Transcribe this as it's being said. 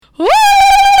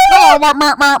Oh,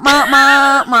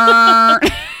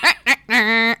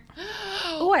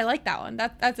 I like that one.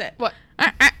 That's it. What?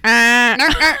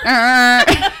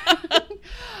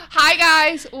 Hi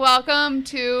guys, welcome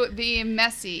to the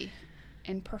messy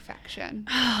imperfection.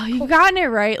 You've gotten it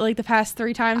right like the past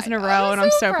 3 times in a row, and I'm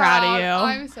so proud of you.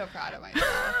 I'm so proud of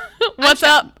myself. What's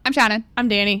up? I'm Shannon. I'm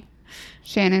Danny.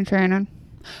 Shannon.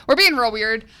 We're being real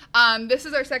weird. This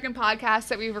is our second podcast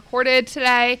that we recorded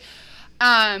today.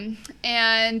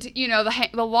 And you know,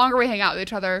 the longer we hang out with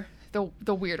each other,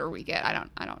 the weirder we get. I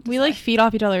don't. We like feed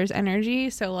off each other's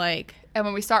energy, so like. And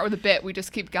when we start with a bit, we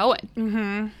just keep going.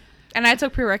 Mm-hmm. And I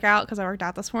took pre-workout because I worked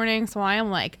out this morning, so I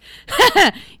am like,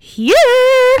 here.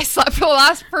 I slept for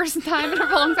the first time in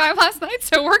a long time last night,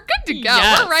 so we're good to go.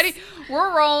 Yes. We're ready.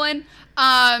 We're rolling.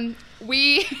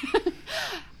 We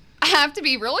have to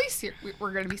be really serious.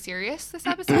 We're going to be serious this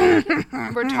episode.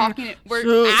 We're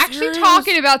actually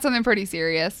talking about something pretty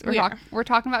serious. We're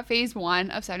talking about phase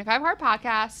 1 of 75 Hard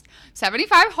podcast.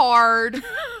 75 Hard,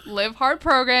 Live Hard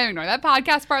program. Ignore that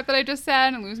podcast part that I just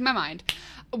said and lose my mind.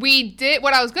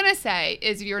 What I was going to say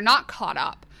is if you're not caught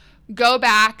up, go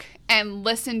back and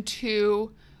listen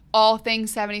to all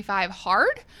things 75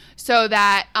 Hard so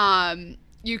that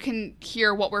you can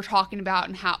hear what we're talking about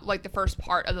and how, like, the first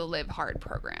part of the Live Hard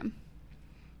program.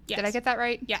 Yes. Did I get that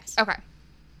right? Yes. Okay.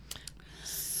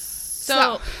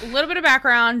 So a little bit of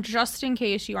background, just in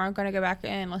case you aren't going to go back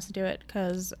and listen to it,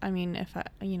 because, I mean, if I,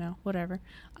 whatever.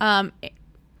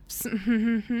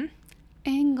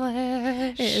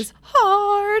 English is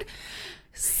hard.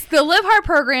 The Live Hard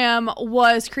program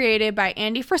was created by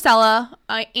Andy Frisella.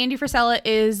 Andy Frisella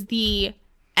is the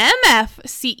MF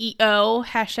CEO,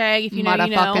 hashtag if you know, you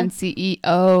know. Motherfucking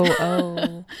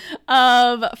CEO.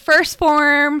 Of First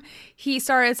Form. He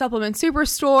started Supplement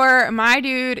Superstore. My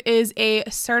dude is a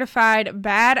certified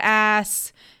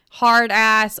badass, hard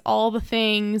ass, all the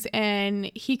things.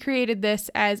 And he created this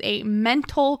as a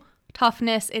mental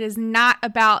toughness. It is not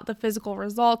about the physical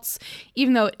results,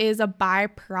 even though it is a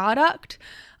byproduct.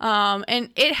 And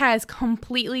it has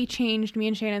completely changed me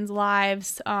and Shannon's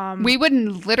lives. We would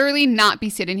literally not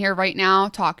be sitting here right now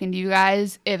talking to you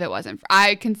guys if it wasn't.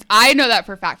 I know that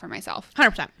for a fact for myself.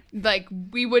 100%. Like,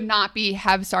 we would not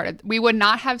have started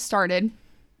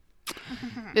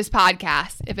this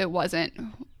podcast if it wasn't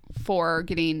for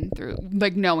getting through,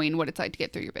 like, knowing what it's like to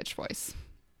get through your bitch voice.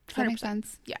 Does that make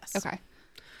sense? Yes. Okay.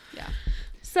 Yeah.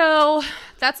 So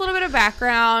that's a little bit of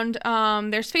background.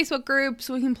 There's Facebook groups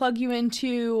we can plug you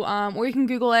into, or you can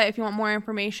Google it if you want more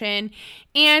information.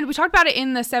 And we talked about it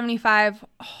in the 75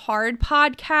 Hard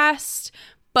podcast,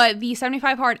 but the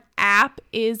 75 Hard app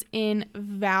is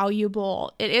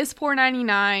invaluable. It is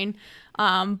 $4.99,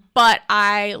 but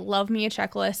I love me a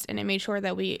checklist, and it made sure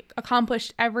that we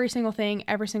accomplished every single thing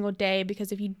every single day,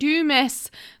 because if you do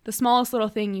miss the smallest little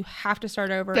thing, you have to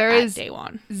start over at day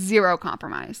 1. Zero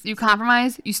compromise. You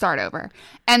compromise, you start over.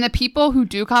 And the people who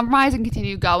do compromise and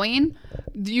continue going,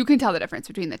 you can tell the difference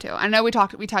between the two. I know we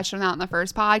touched on that in the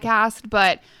first podcast,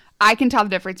 but I can tell the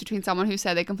difference between someone who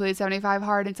said they completed 75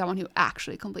 Hard and someone who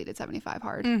actually completed 75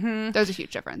 Hard. Mm-hmm. There's a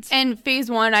huge difference. And phase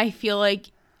 1, I feel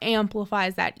like,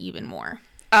 amplifies that even more.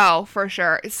 Oh, for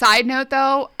sure. Side note,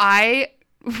 though, I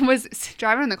was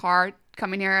driving in the car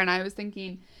coming here, and I was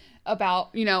thinking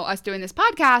about, us doing this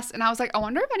podcast, and I was like, I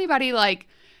wonder if anybody, like,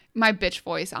 my bitch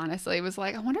voice, honestly, was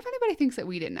like, I wonder if anybody thinks that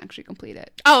we didn't actually complete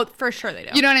it. Oh, for sure they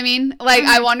do. You know what I mean? Like,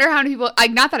 I wonder how many people,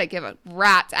 like, not that I give a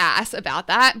rat's ass about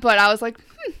that, but I was like,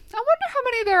 I wonder how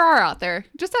many there are out there.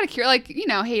 Just out of curiosity,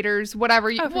 like, haters, whatever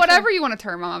you want to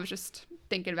term them. I was just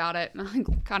thinking about it, and I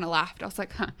kind of laughed. I was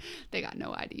like, they got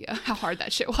no idea how hard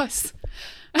that shit was.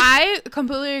 I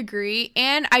completely agree,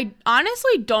 and I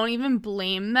honestly don't even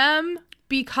blame them,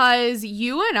 because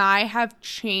you and I have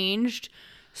changed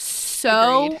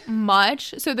so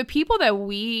much. So the people that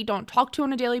we don't talk to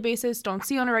on a daily basis, don't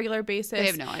see on a regular basis, they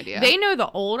have no idea. They know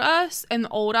the old us, and the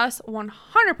old us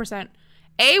 100%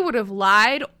 would have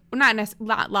lied,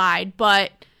 not lied,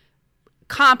 but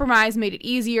compromise, made it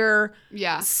easier,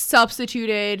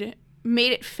 substituted,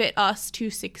 made it fit us to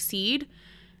succeed,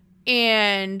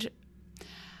 and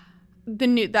the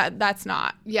new that's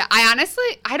not. Yeah,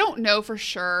 I don't know for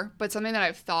sure, but something that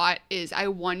I've thought is, I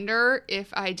wonder if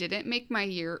I didn't make my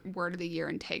word of the year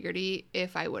integrity,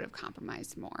 if I would have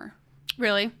compromised more.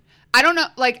 Really? I don't know.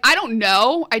 Like, I don't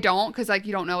know. I don't, because, like,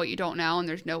 you don't know what you don't know, and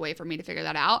there's no way for me to figure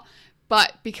that out.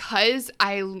 But because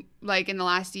I, like, in the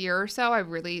last year or so, I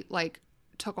really, like,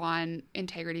 took on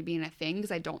integrity being a thing,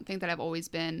 because I don't think that I've always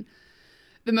been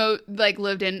the most, like,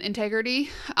 lived in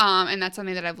integrity. And that's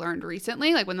something that I've learned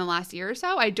recently, like, within the last year or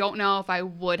so. I don't know if I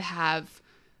would have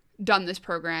done this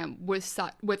program with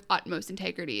utmost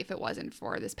integrity if it wasn't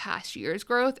for this past year's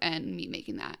growth and me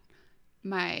making that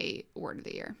my word of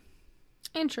the year.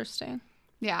 Interesting.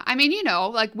 Yeah. I mean, you know,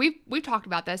 like we've talked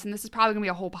about this, and this is probably going to be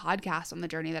a whole podcast on the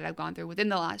journey that I've gone through within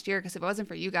the last year, because if it wasn't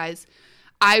for you guys,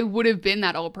 I would have been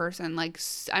that old person, like,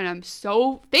 and I'm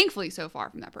so thankfully so far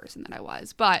from that person that I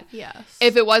was. But yes,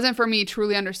 if it wasn't for me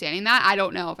truly understanding that, I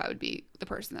don't know if I would be the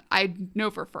person that I know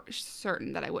for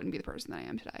certain that I wouldn't be the person that I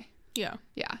am today. Yeah.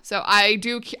 Yeah. So I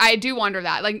do wonder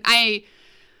that. Like, I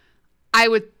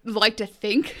would like to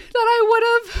think that I would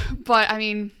have, but I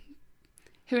mean,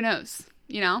 who knows,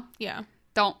 you know? Yeah.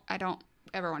 I don't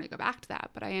ever want to go back to that,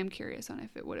 but I am curious on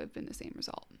if it would have been the same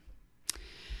result.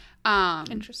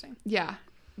 Interesting. Yeah.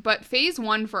 But phase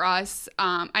 1 for us,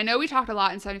 I know we talked a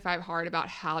lot in 75 Hard about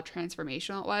how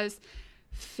transformational it was.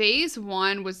 Phase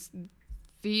 1 was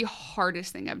the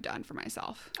hardest thing I've done for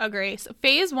myself. Agree. So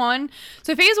phase one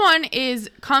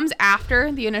comes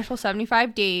after the initial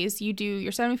 75 days. You do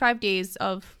your 75 days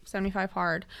of 75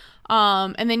 Hard.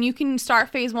 And then you can start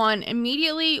phase 1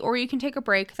 immediately, or you can take a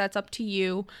break. That's up to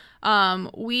you.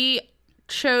 We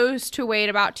chose to wait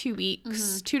about 2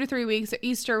 weeks, 2 to 3 weeks.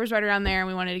 Easter was right around there, and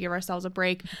we wanted to give ourselves a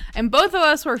break. And both of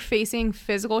us were facing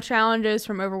physical challenges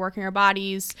from overworking our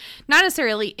bodies, not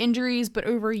necessarily injuries, but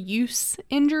overuse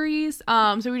injuries.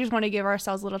 So we just want to give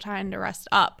ourselves a little time to rest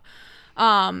up.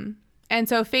 And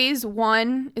so phase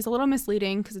 1 is a little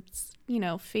misleading because it's, you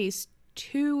know, phase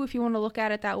 2 if you want to look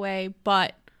at it that way,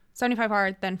 but 75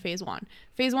 Hard, then phase 1.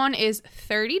 Phase 1 is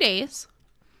 30 days.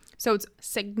 So it's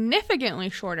significantly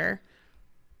shorter,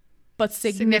 but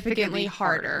significantly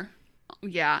harder.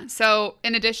 Yeah. So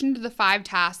in addition to the 5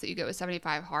 tasks that you get with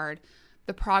 75 Hard,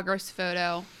 the progress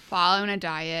photo, following a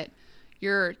diet,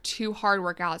 your 2 hard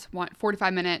workouts,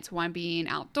 45 minutes, one being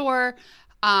outdoor,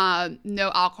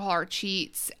 no alcohol or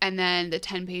cheats, and then the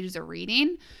 10 pages of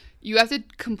reading, you have to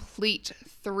complete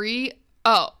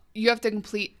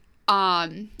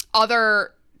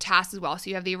other tasks as well. So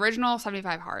you have the original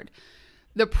 75 Hard.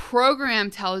 The program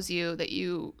tells you that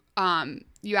you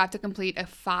have to complete a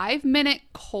 5-minute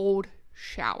cold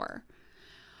shower.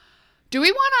 Do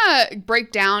we want to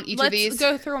break down each of these? Let's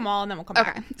go through them all, and then we'll come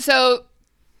back. Okay. So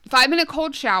 5-minute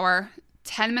cold shower,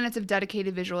 10 minutes of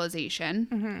dedicated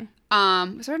visualization.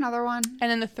 Was there another one?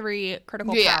 And then the 3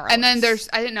 critical power. And then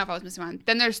I didn't know if I was missing one.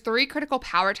 Then there's 3 critical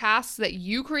power tasks that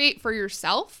you create for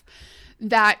yourself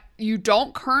that you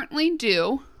don't currently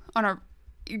do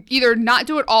either not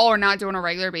do it all or not do on a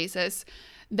regular basis,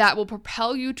 that will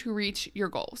propel you to reach your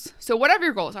goals. So whatever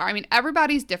your goals are, I mean,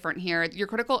 everybody's different here.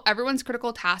 Everyone's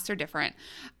critical tasks are different.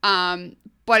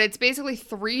 But it's basically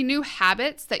 3 new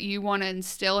habits that you want to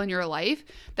instill in your life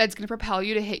that's going to propel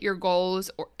you to hit your goals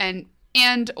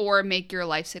or make your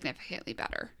life significantly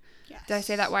better. Yes. Did I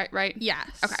say that right? Yes.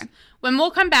 Okay. When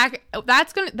we'll come back,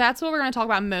 that's what we're going to talk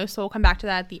about most, so we'll come back to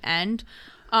that at the end.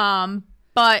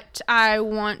 But I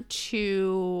want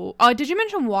to... did you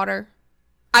mention water?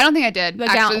 I don't think I did.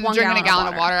 Actually, drinking a gallon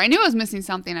of water. I knew I was missing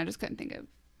something. I just couldn't think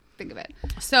of it.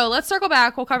 So let's circle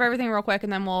back. We'll cover everything real quick,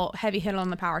 and then we'll heavy hit on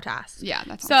the power tasks. Yeah,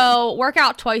 that's so. Work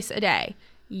out twice a day.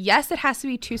 Yes, it has to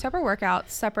be 2 separate workouts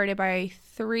separated by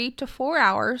 3 to 4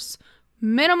 hours,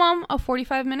 minimum of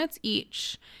 45 minutes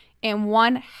each, and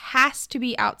one has to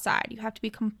be outside. You have to be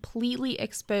completely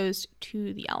exposed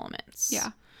to the elements.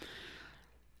 Yeah.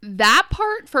 That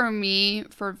part for me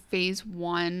for phase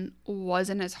 1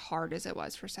 wasn't as hard as it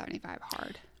was for 75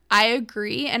 Hard. I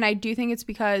agree, and I do think it's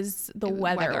because the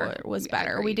weather was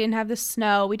better. We didn't have the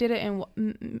snow. We did it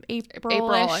in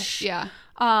April-ish. Yeah.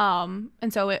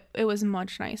 And so it was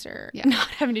much nicer not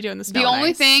having to do it in the snow. The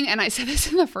only thing, and I said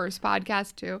this in the first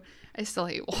podcast too, I still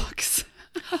hate walks.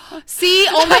 See,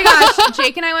 oh my gosh,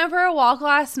 Jake and I went for a walk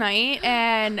last night,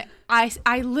 and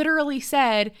I literally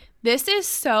said, this is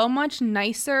so much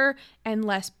nicer and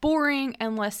less boring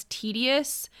and less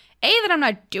tedious. A, that I'm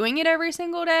not doing it every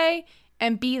single day,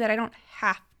 and B, that I don't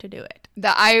have to do it.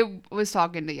 That I was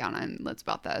talking to Yana and Liz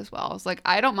about that as well. I was like,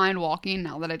 I don't mind walking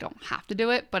now that I don't have to do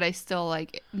it, but I still,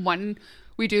 like, when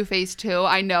we do phase 2,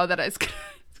 I know that it's going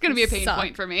to be a pain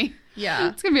point for me. Yeah.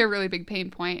 It's going to be a really big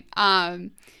pain point.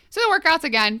 So the workouts,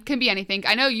 again, can be anything.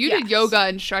 I know you did yoga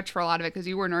and stretch for a lot of it because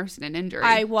you were nursing an injury.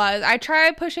 I was. I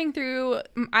tried pushing through.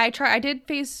 I did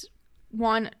phase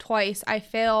 1 twice. I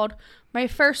failed my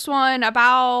first one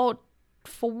about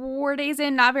 4 days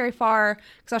in, not very far,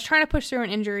 because I was trying to push through an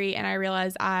injury, and I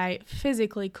realized I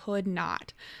physically could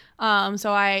not.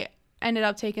 So I ended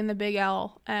up taking the big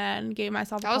L and gave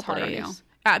myself a couple days.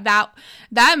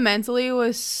 That mentally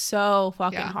was so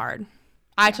fucking hard.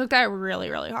 I took that really,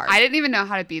 really hard. I didn't even know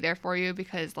how to be there for you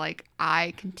because, like,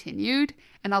 I continued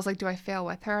and I was like, do I fail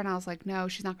with her? And I was like, no,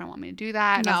 she's not going to want me to do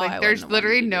that. And I was like, there's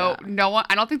literally no one.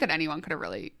 I don't think that anyone could have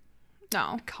really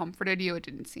comforted you. It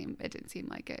didn't seem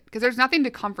like it because there's nothing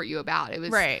to comfort you about. It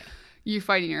was you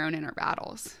fighting your own inner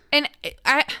battles. And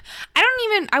I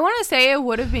want to say it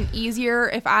would have been easier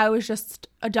if I was just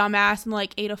a dumbass and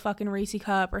like ate a fucking Reese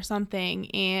cup or something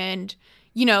and,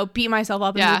 you know, beat myself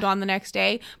up and moved on the next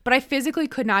day. But I physically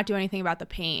could not do anything about the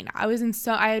pain. I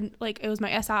had like, it was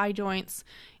my SI joints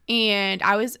and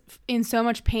I was in so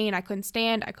much pain. I couldn't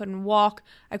stand, I couldn't walk,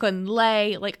 I couldn't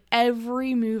lay. Like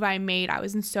every move I made, I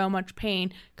was in so much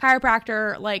pain.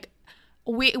 Chiropractor, like,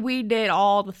 we did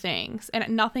all the things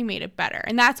and nothing made it better.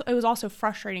 And it was also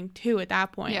frustrating too at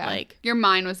that point. Yeah. Like your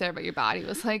mind was there, but your body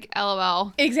was like,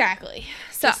 LOL. Exactly.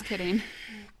 So just kidding.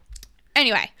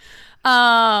 Anyway,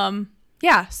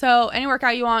 yeah. So any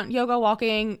workout you want, yoga,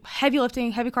 walking, heavy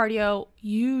lifting, heavy cardio,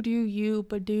 you do you,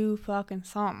 but do fucking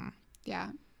something. Yeah.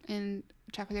 And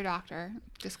check with your doctor.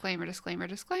 Disclaimer.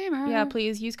 Yeah.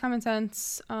 Please use common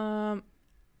sense.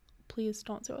 Please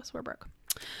don't sue us. We're broke.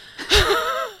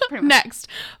 Next,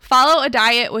 follow a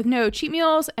diet with no cheat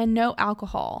meals and no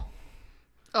alcohol.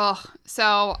 Oh,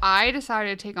 so I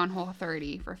decided to take on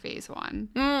Whole30 for phase 1.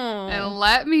 And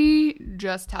let me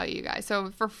just tell you guys.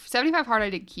 So for 75 hard, I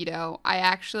did keto. I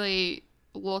actually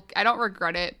I don't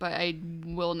regret it, but I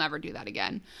will never do that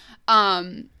again.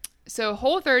 So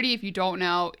Whole30, if you don't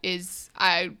know,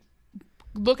 I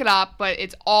look it up, but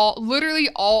it's literally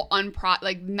all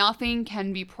like nothing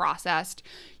can be processed.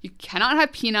 You cannot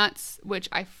have peanuts, which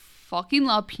I fucking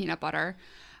love peanut butter.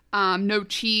 No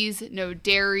cheese, no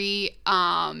dairy.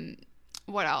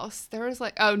 What else? There was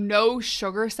like, no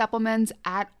sugar supplements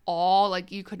at all.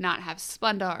 Like you could not have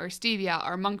Splenda or stevia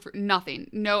or monk fruit, nothing.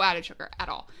 No added sugar at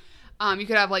all. You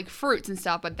could have like fruits and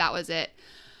stuff, but that was it.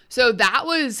 So that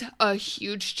was a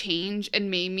huge change and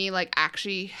made me like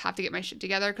actually have to get my shit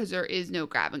together because there is no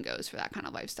grab and goes for that kind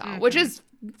of lifestyle, which is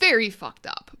very fucked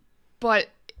up. But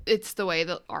it's the way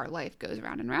that our life goes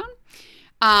round and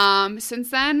round.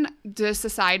 Since then, just a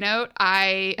side note,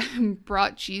 I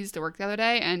brought cheese to work the other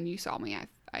day and you saw me.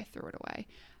 I threw it away.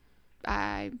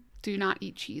 I do not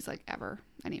eat cheese like ever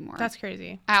anymore. That's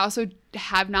crazy. I also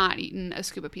have not eaten a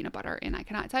scoop of peanut butter and I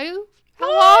cannot tell you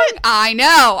how long. I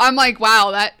know. I'm like, wow,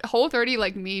 that Whole30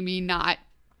 like made me not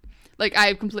like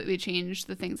I've completely changed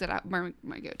the things that are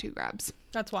my go-to grabs.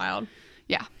 That's wild.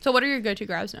 Yeah. So what are your go-to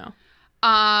grabs now?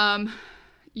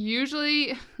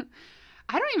 Usually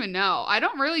I don't even know. I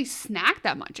don't really snack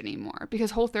that much anymore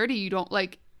because Whole30 you don't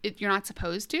like it, you're not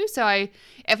supposed to. So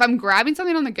if I'm grabbing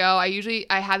something on the go, I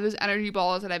have those energy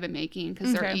balls that I've been making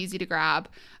because they're easy to grab.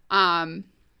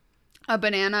 A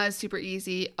banana is super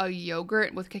easy. A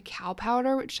yogurt with cacao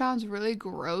powder, which sounds really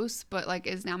gross, but like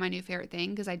is now my new favorite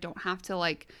thing because I don't have to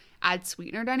like add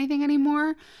sweetener to anything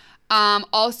anymore.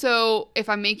 Also, if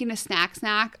I'm making a snack,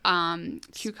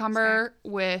 cucumber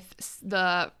with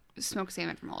the smoked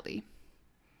salmon from Aldi.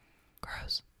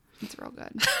 Gross. It's real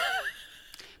good.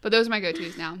 But those are my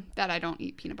go-tos now that I don't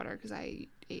eat peanut butter because I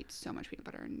ate so much peanut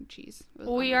butter and cheese.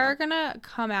 We are going to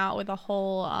come out with a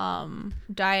whole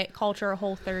diet culture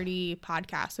Whole30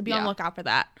 podcast. So be on the lookout for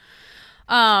that.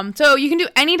 So you can do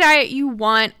any diet you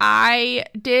want. I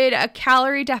did a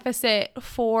calorie deficit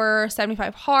for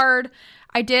 75 hard.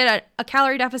 I did a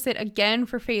calorie deficit again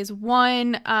for phase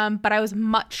 1, but I was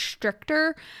much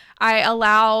stricter. I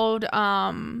allowed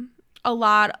a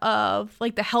lot of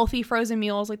like the healthy frozen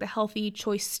meals, like the healthy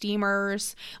choice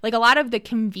steamers, like a lot of the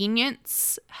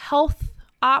convenience health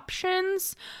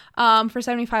options for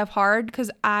 75 hard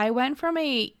because I went from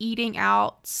a eating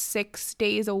out 6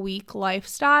 days a week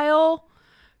lifestyle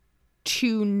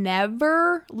to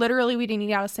never. Literally, we didn't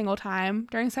eat out a single time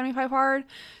during 75 hard.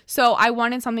 So I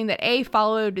wanted something that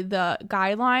followed the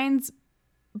guidelines,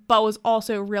 but was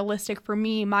also realistic for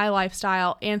me, my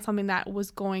lifestyle, and something that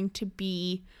was going to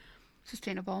be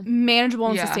sustainable, manageable,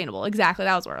 and sustainable. Exactly.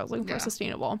 That was what I was looking for.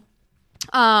 Sustainable.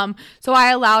 So I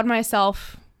allowed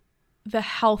myself the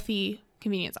healthy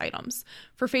convenience items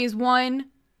for phase 1,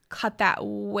 cut that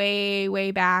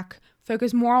way back,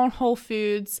 focus more on whole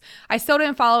foods. I still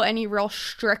didn't follow any real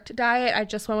strict diet. I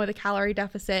just went with a calorie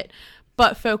deficit,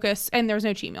 but focus, and there was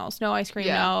no cheat meals, no ice cream,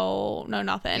 no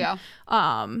nothing. Yeah.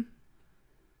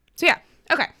 So yeah.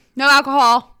 Okay. No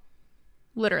alcohol.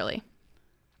 Literally.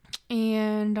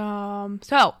 And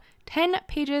so 10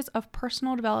 pages of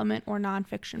personal development or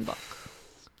nonfiction book.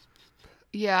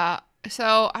 Yeah.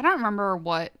 So I don't remember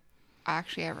what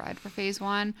actually I read for phase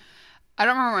 1. I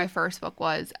don't remember what my first book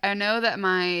was. I know that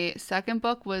my second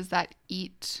book was that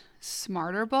Eat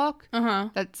Smarter book.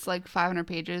 That's like 500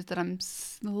 pages that I'm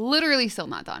literally still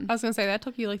not done. I was gonna say that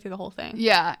took you like through the whole thing.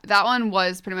 Yeah, that one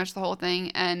was pretty much the whole thing.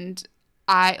 And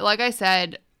like I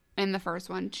said in the first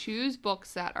one, choose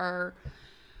books that are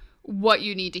what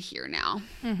you need to hear now.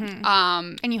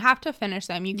 And you have to finish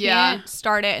them. You can't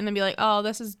start it and then be like, oh,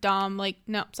 this is dumb. Like,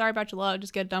 no, sorry about your luck.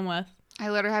 Just get it done with. I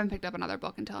literally haven't picked up another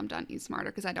book until I'm done Eat Smarter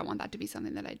because I don't want that to be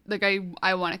something that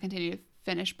I want to continue to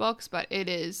finish books, but it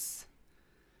is.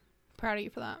 Proud of you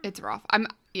for that. It's rough.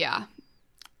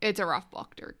 It's a rough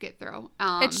book to get through.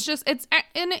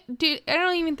 Dude, I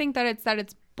don't even think that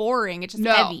it's boring. It's just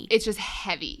heavy. It's just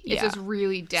heavy. Yeah. It's just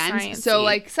really dense. Sciencey. So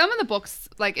like some of the books,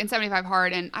 like in 75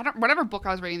 Hard, and whatever book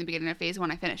I was reading in the beginning of phase 1,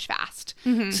 I finished fast.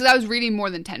 So I was reading more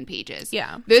than 10 pages.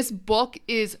 Yeah. This book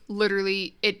is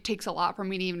literally, it takes a lot for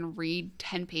me to even read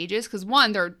 10 pages because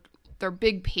one, they're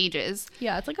big pages.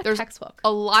 Yeah, it's like a There's textbook.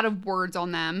 a lot of words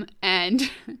on them,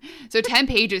 and so 10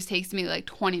 pages takes me like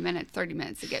 20 minutes, 30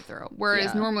 minutes to get through.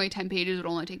 Whereas normally 10 pages would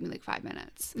only take me like 5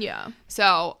 minutes. Yeah.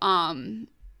 So,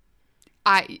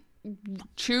 I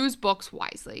choose books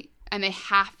wisely, and they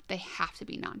have to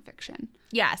be nonfiction.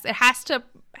 Yes, it has to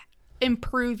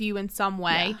improve you in some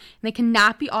way. Yeah. And they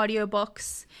cannot be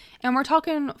audiobooks. And we're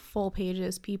talking full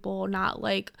pages, people, not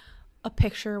like a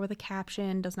picture with a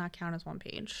caption does not count as one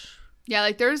page. Yeah,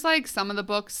 like there's like some of the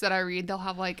books that I read, they'll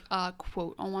have like a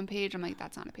quote on one page. I'm like,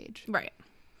 that's not a page. Right.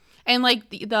 And like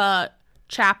the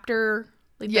chapter,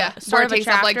 like Yeah, the start of where a it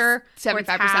takes up, like, chapter,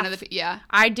 75% of the yeah.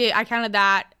 I counted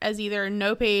that as either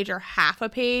no page or half a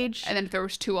page. And then if there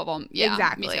was 2 of them, yeah,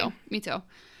 exactly. Me too.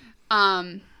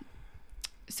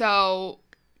 So,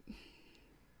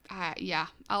 yeah,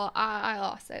 I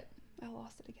lost it. I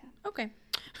lost it again. Okay.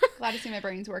 Glad to see my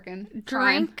brain's working.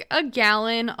 Drink a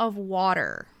gallon of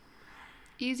water.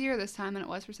 Easier this time than it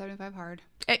was for 75 Hard.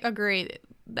 I agree.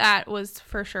 That was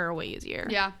for sure way easier.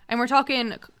 Yeah. And we're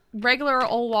talking regular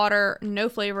old water, no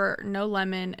flavor, no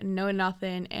lemon, no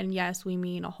nothing. And yes, we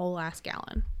mean a whole ass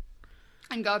gallon.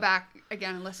 And go back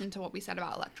again and listen to what we said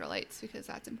about electrolytes because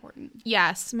that's important.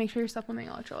 Yes. Make sure you're supplementing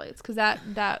electrolytes because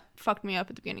that fucked me up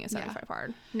at the beginning of 75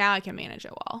 Hard. Now I can manage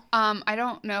it well. I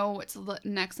don't know what's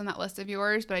next on that list of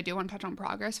yours, but I do want to touch on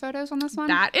progress photos on this one.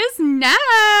 That is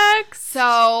next.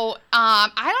 So,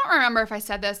 I don't remember if I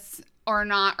said this or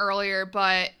not earlier,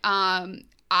 but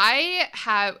I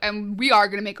have, and we are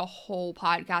going to make a whole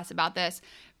podcast about this,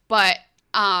 but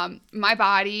my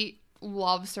body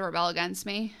loves to rebel against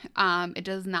me. It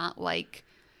does not like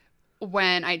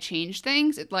when I change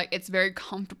things. It's very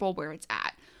comfortable where it's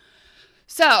at.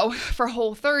 So for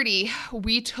Whole30,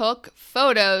 we took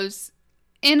photos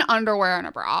in underwear and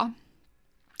a bra.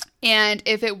 And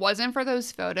if it wasn't for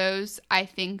those photos, I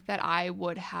think that I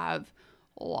would have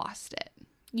lost it.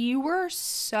 You were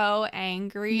so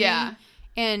angry. Yeah.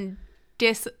 And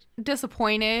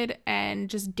disappointed and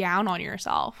just down on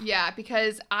yourself. Yeah,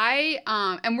 because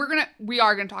and we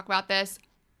are gonna talk about this.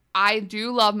 I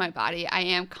do love my body. I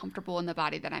am comfortable in the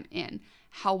body that I'm in.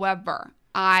 However,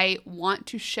 I want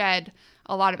to shed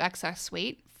a lot of excess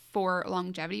weight for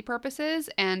longevity purposes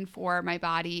and for my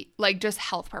body, like just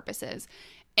health purposes.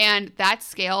 And that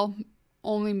scale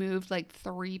only moved like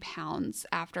 3 pounds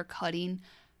after cutting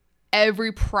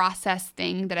every processed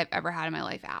thing that I've ever had in my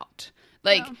life out.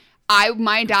 Like,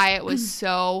 my diet was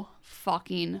so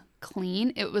fucking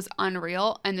clean. It was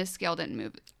unreal, and the scale didn't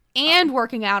move. And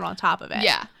working out on top of it.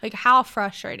 Yeah. Like, how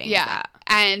frustrating is that?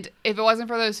 And if it wasn't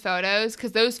for those photos,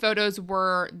 because those photos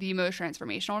were the most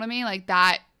transformational to me, like,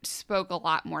 that spoke a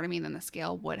lot more to me than the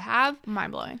scale would have.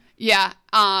 Mind-blowing. Yeah.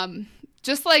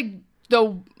 Just, like,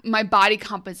 my body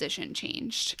composition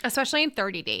changed. Especially in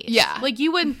 30 days. Yeah. Like,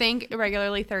 you wouldn't think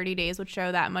regularly 30 days would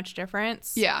show that much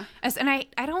difference. Yeah. And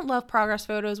I don't love progress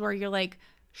photos where you're, like,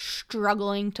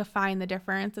 struggling to find the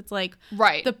difference. It's like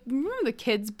right. Remember the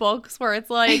kids' books where it's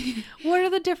like, what are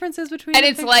the differences between and the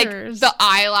it's pictures? like the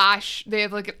eyelash. They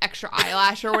have like an extra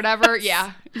eyelash or whatever.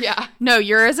 Yeah. Yeah. No,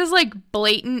 yours is like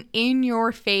blatant in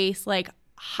your face. Like,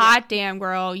 hot damn,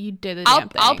 girl, you did the damn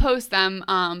thing. I'll post them.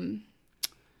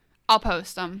 I'll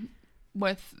post them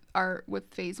with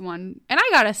phase 1. And I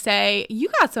gotta say, you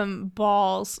got some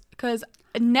balls because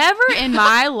never in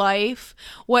my life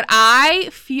would I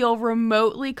feel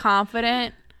remotely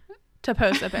confident to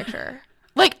post a picture,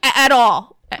 like at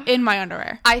all, in my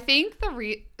underwear. I think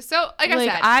so like I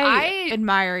said, I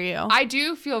admire you. I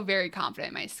do feel very confident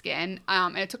in my skin.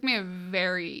 And it took me a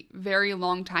very, very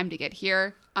long time to get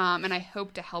here. And I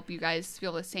hope to help you guys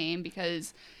feel the same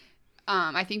because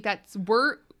I think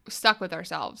we're stuck with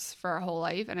ourselves for our whole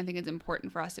life. And I think it's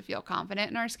important for us to feel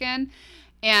confident in our skin.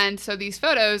 And so these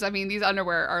photos, I mean, these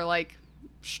underwear are like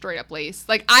straight up lace.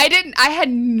 Like, I had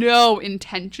no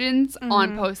intentions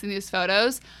on posting these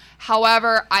photos.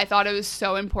 However, I thought it was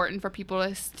so important for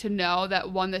people to know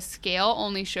that, one, the scale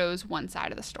only shows one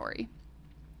side of the story.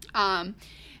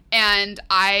 And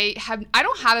I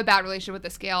don't have a bad relationship with the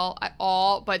scale at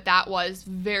all, but that was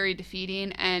very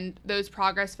defeating. And those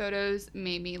progress photos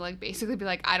made me like basically be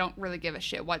like, I don't really give a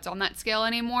shit what's on that scale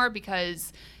anymore,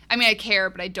 because I mean, I care,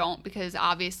 but I don't, because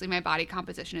obviously my body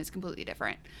composition is completely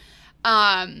different.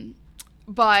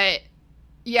 But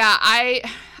yeah,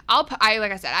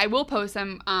 like I said, I will post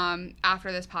them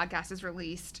after this podcast is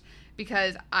released,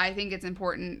 because I think it's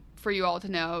important for you all to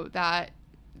know that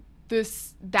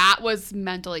that was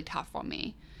mentally tough for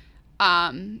me.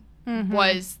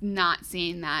 Was not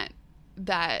seeing that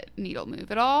needle move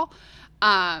at all.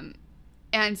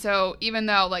 And so even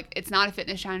though like it's not a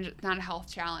fitness challenge, it's not a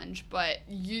health challenge, but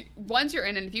once you're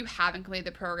in, and if you haven't completed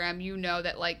the program, you know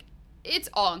that like it's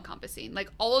all encompassing. Like,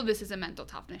 all of this is a mental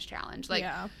toughness challenge. Like,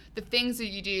 the things that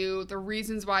you do, the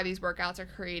reasons why these workouts are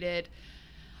created.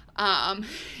 And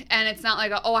it's not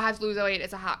like, I have to lose weight.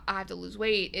 It's I have to lose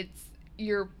weight. It's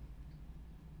you're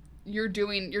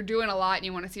doing a lot and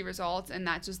you want to see results, and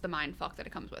that's just the mind fuck that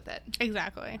it comes with it.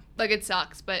 Exactly. Like, it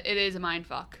sucks, but it is a mind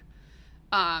fuck.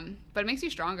 But it makes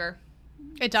you stronger.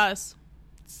 It does.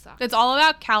 It sucks. It's all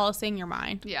about callousing your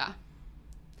mind. Yeah.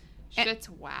 Shit's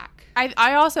whack. I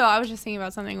was just thinking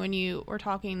about something when you were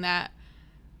talking, that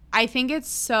I think it's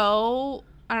so,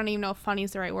 I don't even know if funny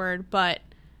is the right word, but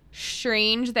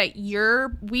strange that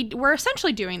we're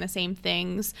essentially doing the same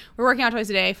things. We're working out twice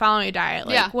a day, following a diet,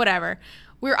 like whatever.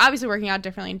 We're obviously working out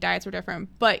differently, and diets were different,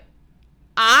 but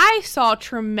I saw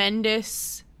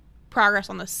tremendous progress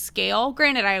on the scale.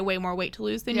 Granted, I had way more weight to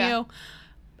lose than you.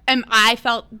 And I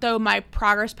felt though my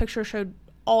progress picture showed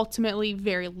ultimately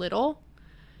very little.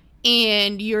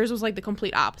 And yours was like the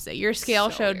complete opposite. Your scale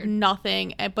showed weird.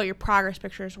 Nothing, but your progress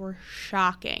pictures were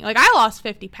shocking. Like, I lost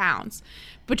 50 pounds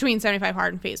between 75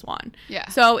 Hard and Phase 1. Yeah.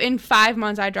 So in 5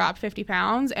 months, I dropped 50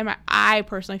 pounds, and I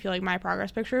personally feel like my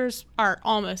progress pictures are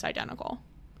almost identical.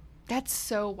 That's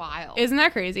so wild. Isn't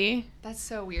that crazy? That's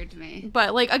so weird to me.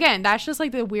 But, like, again, that's just,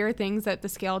 like, the weird things that the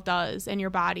scale does and your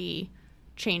body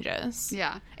changes.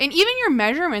 Yeah. And even your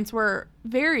measurements were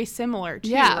very similar,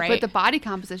 too, right? But the body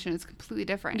composition is completely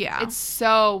different. Yeah. It's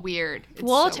so weird.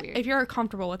 Weird. If you're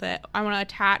comfortable with it, I want to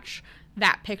attach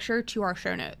that picture to our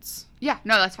show notes. Yeah.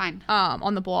 No, that's fine.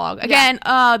 On the blog. Again,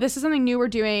 this is something new we're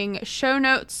doing. Show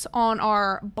notes on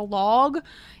our blog,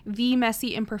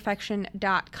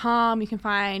 themessyimperfection.com. You can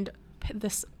find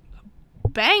this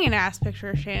banging ass picture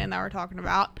of Shannon that we're talking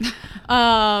about.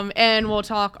 And we'll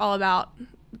talk all about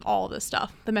all this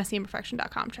stuff.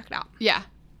 Themessyimperfection.com. Check it out. Yeah.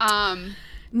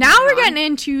 Now we're getting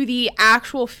into the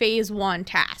actual Phase 1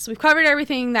 tasks. We've covered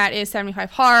everything that is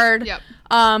 75 Hard. Yep.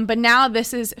 But now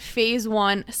this is Phase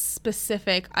 1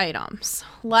 specific items.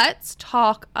 Let's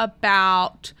talk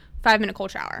about 5-minute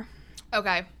cold shower.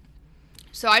 Okay.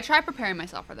 So I tried preparing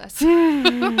myself for this.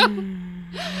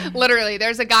 Literally,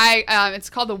 there's a guy, it's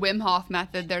called the Wim Hof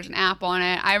method. There's an app on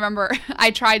it. I remember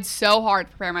I tried so hard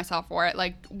to prepare myself for it,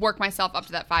 like work myself up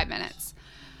to that 5 minutes.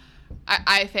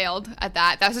 I failed at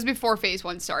that. That was before Phase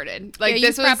 1 started. Like, yeah,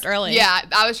 this you prepped early. Yeah,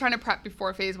 I was trying to prep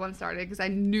before Phase 1 started because I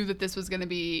knew that this was going to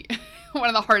be one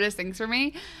of the hardest things for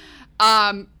me.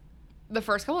 The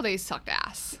first couple of days sucked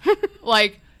ass.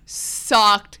 Like,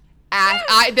 sucked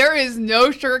ass. There is no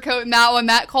sugarcoat in that one.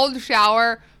 That cold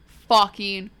shower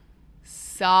fucking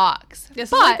sucks.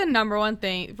 This is like the number one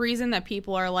reason that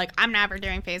people are like, I'm never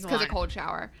doing Phase 1. Because of cold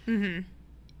shower. Mm-hmm.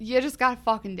 You just gotta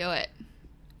fucking do it.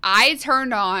 I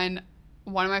turned on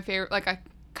one of my favorite, like a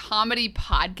comedy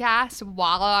podcast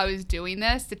while I was doing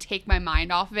this to take my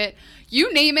mind off of it.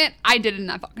 You name it, I did it in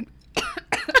that fucking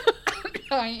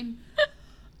dying.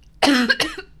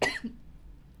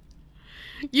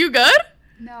 You good?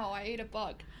 No, I ate a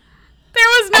bug. There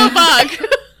was no bug.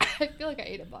 I feel like I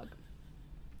ate a bug.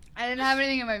 I didn't have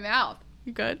anything in my mouth.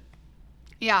 You good?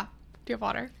 Yeah. Do you have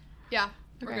water? Yeah.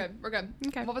 Okay. We're good.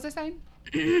 Okay. What was I saying?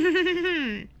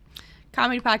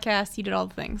 Comedy podcast, you did all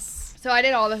the things. So I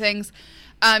did all the things.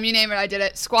 You name it, I did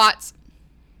it. Squats,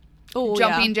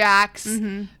 jumping jacks,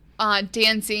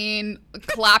 dancing,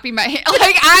 clapping my hand.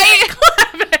 Like,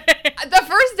 the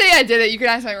first day I did it, you can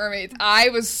ask my roommates, I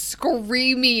was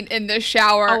screaming in the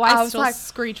shower. Oh, I was still like,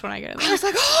 screech when I get in there. I was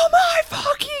like, oh my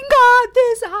fucking God,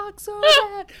 this sucks so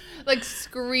bad. Like,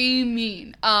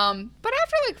 screaming. But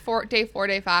after like day 4,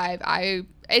 day 5,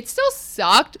 it still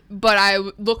sucked, but I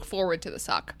look forward to the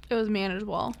suck. It was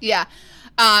manageable. Yeah.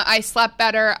 I slept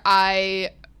better. I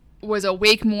was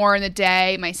awake more in the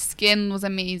day. My skin was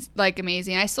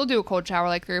amazing. I still do a cold shower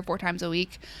like 3 or 4 times a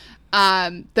week.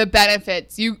 the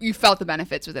benefits, you felt the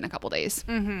benefits within a couple days.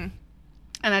 Mm-hmm.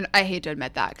 And I hate to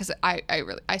admit that because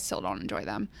I still don't enjoy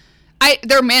them.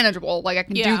 They're manageable, like I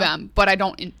can do them, but I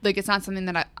don't like. It's not something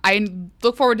that I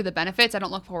look forward to the benefits. I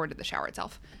don't look forward to the shower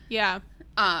itself. Yeah.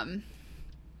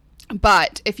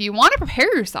 But if you want to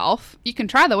prepare yourself, you can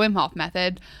try the Wim Hof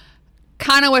method.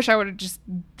 Kind of wish I would have just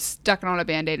stuck it on a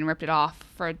Band-Aid and ripped it off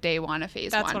for day one of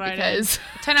phase one. That's what I did.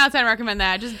 10 out of 10 recommend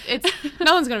that. Nothing's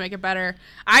going to make it better.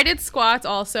 I did squats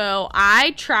also.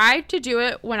 I tried to do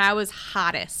it when I was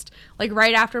hottest, like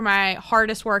right after my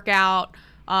hardest workout,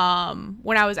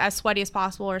 when I was as sweaty as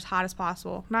possible or as hot as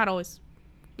possible.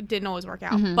 It didn't always work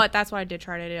out, but that's what I did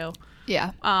try to do.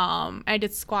 Yeah. I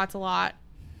did squats a lot.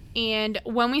 And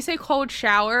when we say cold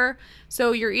shower,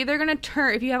 so you're either going to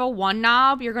turn, if you have a 1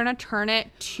 knob, you're going to turn it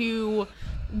to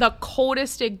the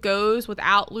coldest it goes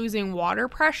without losing water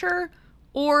pressure.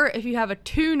 Or if you have a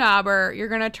 2 knobber, you're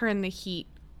going to turn the heat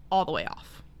all the way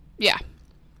off. Yeah.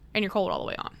 And you're cold all the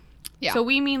way on. Yeah. So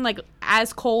we mean like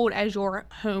as cold as your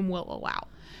home will allow.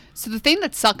 So the thing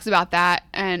that sucks about that,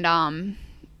 and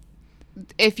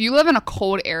if you live in a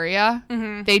cold area,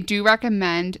 they do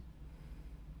recommend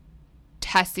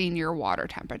testing your water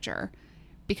temperature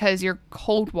because your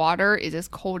cold water is as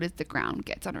cold as the ground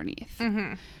gets underneath.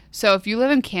 So if you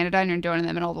live in Canada and you're doing it in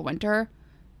the middle of the winter,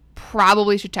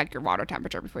 probably should check your water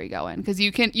temperature before you go in because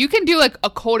you can do like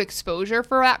a cold exposure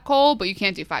for that cold, but you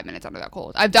can't do 5 minutes under that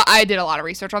cold. I did a lot of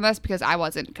research on this because I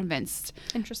wasn't convinced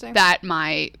that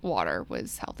my water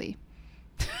was healthy.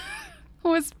 I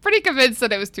was pretty convinced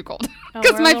that it was too cold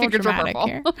because my fingers were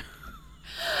purple.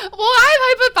 Well,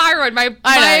 I have hypothyroid.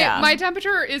 My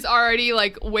temperature is already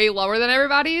like way lower than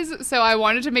everybody's, so I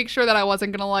wanted to make sure that I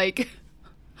wasn't gonna like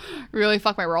really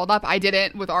fuck my world up. I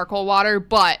didn't with our cold water,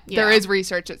 but there is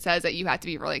research that says that you have to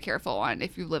be really careful on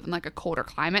if you live in like a colder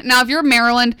climate. Now, if you're in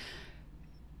Maryland,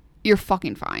 you're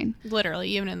fucking fine. Literally,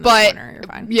 even in the winter, you're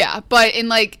fine. Yeah, but in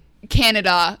like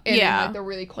Canada, and in like the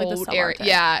really cold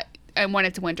area, and when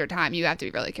it's winter time, you have to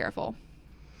be really careful.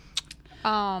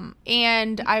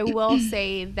 And I will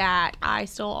say that I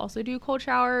still also do cold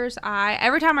showers.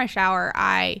 Every time I shower,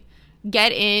 I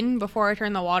get in before I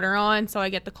turn the water on, so I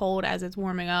get the cold as it's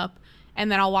warming up,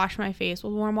 and then I'll wash my face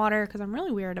with warm water because I'm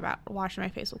really weird about washing my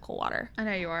face with cold water. I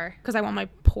know you are. Because I want my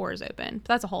pores open. But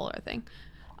that's a whole other thing.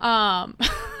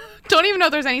 Don't even know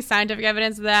if there's any scientific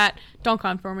evidence of that. Don't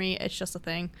come for me. It's just a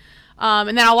thing.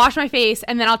 And then I'll wash my face,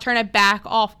 and then I'll turn it back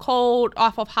off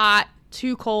of hot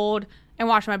to cold, and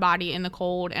wash my body in the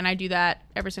cold. And I do that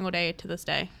every single day to this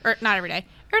day. Or not every day.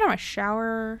 Every time I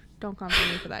shower, don't come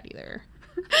for me for that either.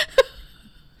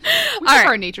 We have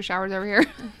our nature showers over here.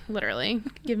 Literally.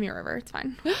 Give me a river. It's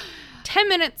fine. 10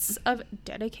 minutes of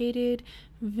dedicated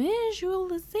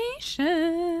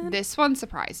visualization. This one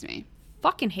surprised me.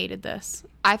 Fucking hated this.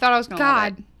 I thought I was going to love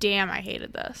it. God damn, I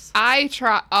hated this.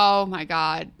 Oh my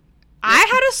God. I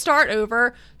had to start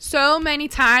over so many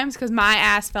times because my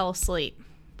ass fell asleep.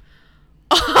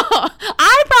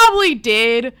 I probably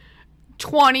did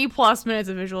 20 plus minutes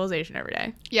of visualization every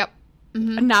day. Yep.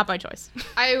 Mm-hmm. Not by choice.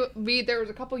 There was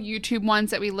a couple YouTube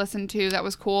ones that we listened to that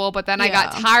was cool, but then I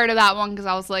got tired of that one because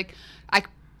I was like, I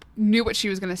knew what she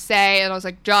was going to say, and I was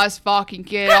like, just fucking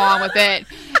get on with it.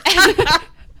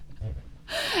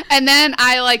 And then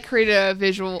I like created a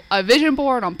vision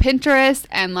board on Pinterest,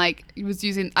 and like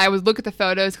I would look at the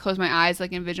photos, close my eyes,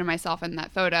 like envision myself in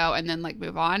that photo, and then like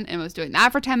move on, and was doing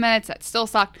that for 10 minutes. That still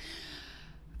sucked.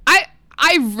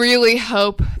 I really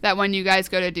hope that when you guys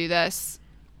go to do this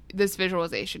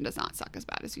visualization does not suck as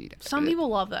bad as you do. Some people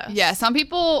love this. Yeah, some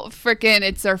people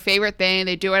it's their favorite thing.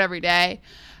 They do it every day.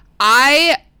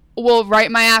 I will write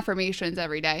my affirmations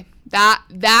every day.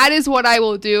 That is what I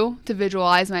will do to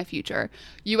visualize my future.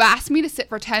 You ask me to sit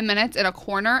for 10 minutes in a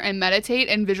corner and meditate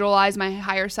and visualize my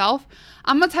higher self.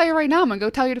 I'm going to tell you right now, I'm going to go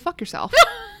tell you to fuck yourself.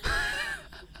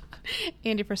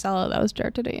 Andy Frisella, that was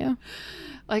directed at you.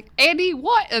 Like, Andy,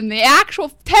 what? In the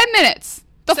actual 10 minutes?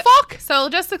 Fuck? So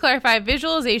just to clarify,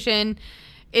 visualization,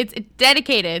 it's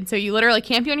dedicated. So you literally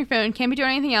can't be on your phone, can't be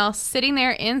doing anything else, sitting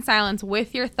there in silence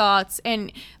with your thoughts.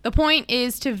 And the point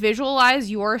is to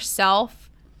visualize yourself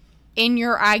in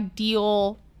your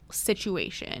ideal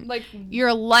situation. Like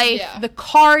your life, the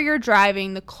car you're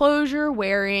driving, the clothes you're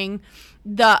wearing,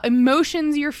 the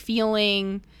emotions you're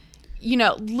feeling,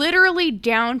 literally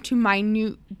down to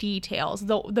minute details.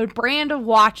 The brand of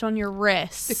watch on your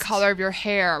wrist. The color of your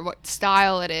hair, what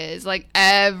style it is, like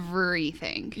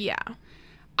everything. Yeah.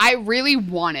 I really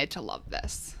wanted to love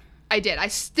this. I did. I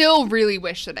still really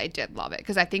wish that I did love it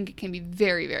because I think it can be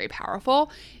very, very powerful.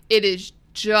 It is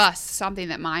just something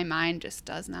that my mind just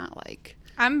does not like.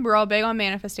 I'm real big on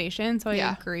manifestation, so I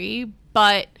agree.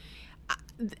 But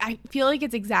I feel like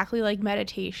it's exactly like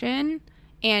meditation,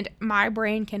 and my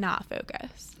brain cannot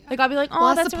focus. Like, I'll be like, oh,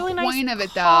 Well, that's a really nice point of it,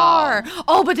 car. though.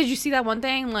 Oh, but did you see that one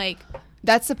thing? Like,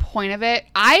 That's the point of it.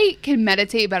 I can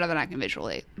meditate better than I can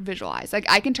visualize. Like,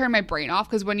 I can turn my brain off,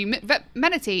 because when you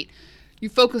meditate, you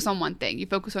focus on one thing. You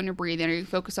focus on your breathing, or you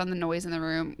focus on the noise in the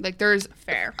room. Like, there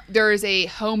is a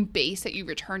home base that you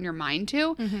return your mind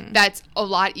to. That's a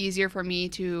lot easier for me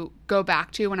to go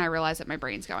back to when I realize that my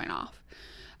brain's going off.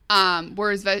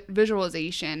 Whereas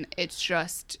visualization,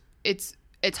 it's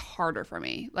harder for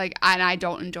me. Like, and I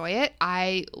don't enjoy it.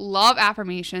 I love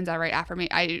affirmations. I write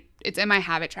affirmations. It's in my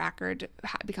habit tracker to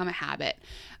become a habit.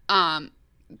 I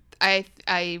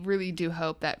really do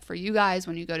hope that for you guys,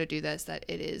 when you go to do this, that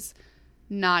it is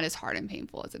not as hard and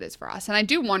painful as it is for us. And I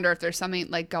do wonder if there's something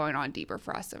like going on deeper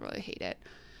for us that really hate it.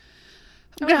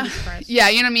 I wouldn't be surprised. Yeah,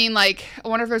 you know what I mean? Like, I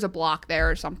wonder if there's a block there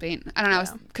or something. I don't know.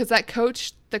 Because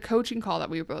the coaching call that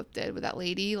we both did with that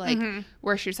lady, like,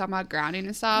 where she was talking about grounding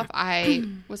and stuff, I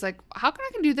was like, how come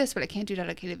I can do this, but I can't do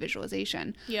dedicated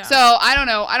visualization? Yeah. So, I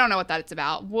don't know what that's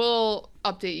about. We'll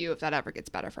update you if that ever gets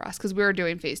better for us, because we're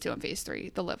doing phase 2 and phase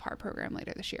 3, the Live Hard program,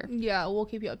 later this year. Yeah, we'll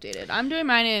keep you updated. I'm doing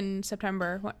mine in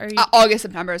September. What are you? August,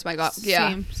 September is my goal.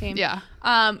 Yeah. Same. Yeah.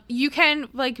 You can,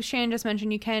 like Shannon just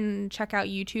mentioned, you can check out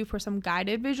YouTube for some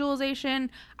guided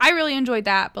visualization. I really enjoyed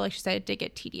that, but like she said, it did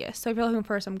get tedious. So if you're looking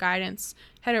for some guidance,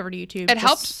 head over to YouTube. It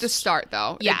helped to start,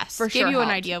 though. Yes, for give sure you an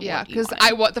helped. idea of yeah, what you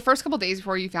because the first couple days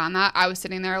before you found that, I was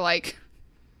sitting there like,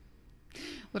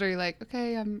 literally like,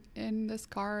 okay, I'm in this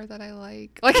car that I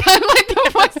like. Like, I'm like,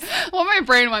 what my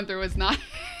brain went through was not,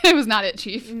 it was not it,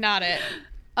 Chief. Not it.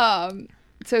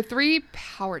 So 3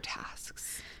 power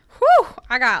tasks. Whew,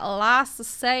 I got lots to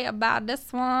say about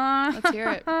this one. Let's hear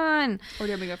it. Or do you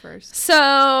want me to go first?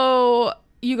 So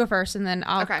you go first, and then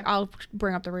I'll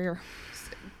bring up the rear.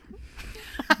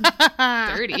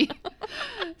 Dirty.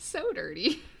 So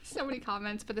dirty. So many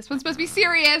comments, but this one's supposed to be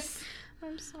serious.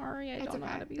 I'm sorry, I don't know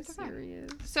how to be serious.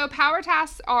 So power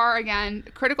tasks are, again,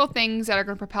 critical things that are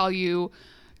going to propel you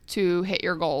to hit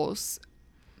your goals,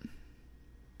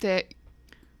 that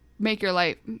make your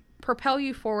life, propel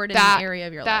you forward in the area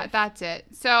of your life. That's it.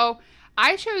 So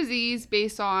I chose these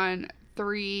based on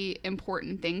 3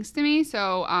 important things to me.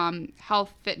 So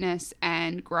health, fitness,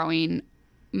 and growing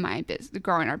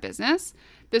our business.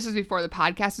 This was before the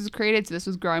podcast was created, so this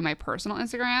was growing my personal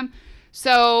Instagram.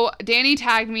 So Danny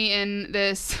tagged me in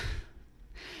this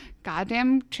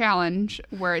goddamn challenge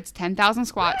where it's 10,000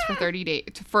 squats for 30 days,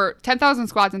 for 10,000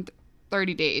 squats in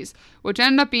 30 days, which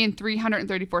ended up being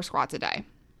 334 squats a day.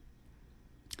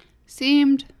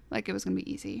 Seemed like it was going to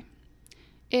be easy.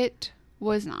 It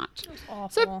was not. It was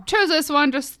awful. So I chose this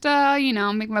one just,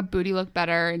 make my booty look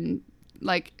better. And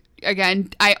like, again,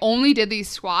 I only did these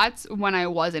squats when I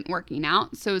wasn't working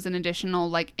out. So it was an additional,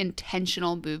 like,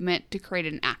 intentional movement to create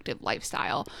an active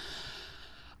lifestyle.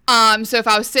 So if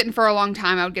I was sitting for a long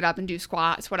time, I would get up and do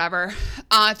squats, whatever.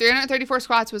 334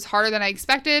 squats was harder than I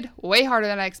expected, way harder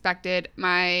than I expected.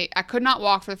 I could not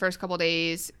walk for the first couple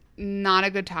days. Not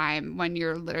a good time when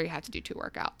you're literally have to do 2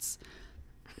 workouts.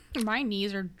 My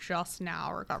knees are just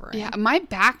now recovering. Yeah, my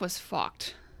back was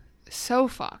fucked. So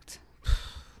fucked.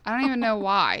 I don't even know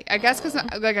why. I guess because,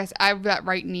 like I said, I have that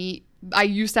right knee. I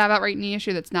used to have that right knee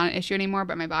issue. That's not an issue anymore,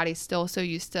 but my body's still so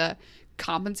used to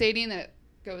compensating that it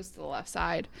goes to the left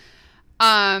side.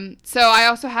 So I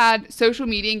also had social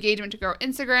media engagement to grow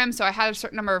Instagram. So I had a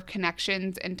certain number of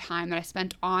connections and time that I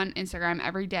spent on Instagram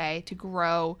every day to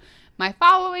grow my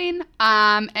following.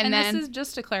 And then this is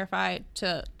just to clarify,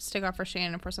 to stick up for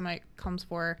Shannon for somebody comes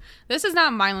for. This is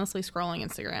not mindlessly scrolling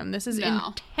Instagram. This is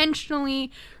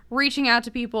intentionally reaching out to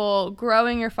people,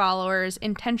 growing your followers,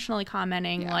 intentionally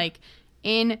commenting. Like,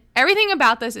 in everything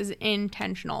about this is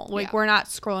intentional. Like, we're not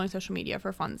scrolling social media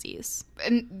for funsies.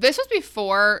 And this was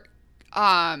before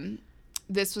our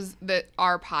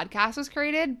podcast was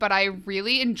created, but I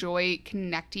really enjoy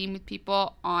connecting with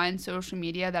people on social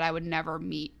media that I would never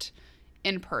meet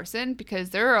in person, because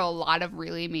there are a lot of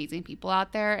really amazing people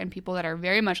out there and people that are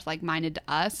very much like-minded to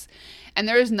us. And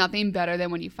there is nothing better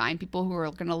than when you find people who are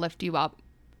going to lift you up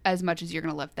as much as you're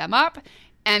going to lift them up.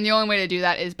 And the only way to do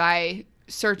that is by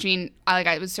searching,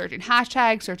 I was searching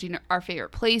hashtags, searching our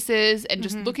favorite places, and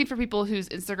just looking for people whose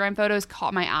Instagram photos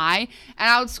caught my eye. And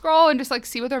I would scroll and just like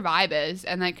see what their vibe is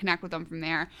and like connect with them from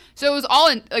there. So it was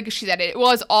all, like she said, it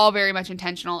was all very much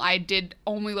intentional. I did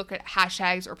only look at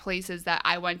hashtags or places that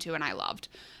I went to and I loved.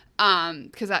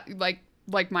 Because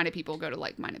like-minded people go to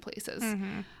like-minded places.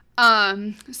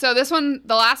 So this one,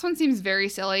 the last one seems very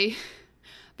silly,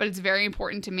 but it's very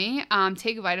important to me.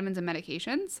 Take vitamins and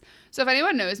medications. So if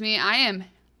anyone knows me, I am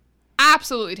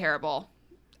absolutely terrible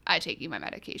at taking my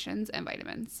medications and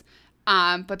vitamins.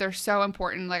 But they're so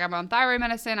important. Like, I'm on thyroid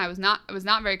medicine. I was not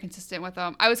very consistent with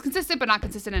them. I was consistent, but not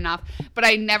consistent enough. But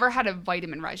I never had a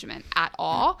vitamin regimen at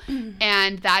all.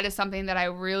 And that is something that I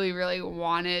really, really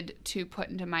wanted to put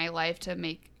into my life to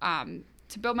make,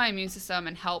 to build my immune system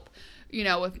and help, you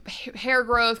know, with hair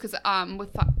growth. Because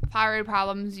with thyroid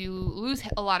problems, you lose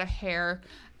a lot of hair.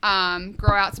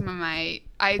 Grow out some of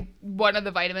one of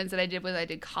the vitamins that I did was I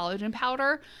did collagen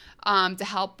powder, to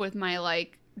help with my,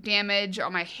 like, damage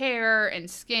on my hair and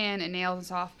skin and nails and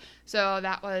stuff. So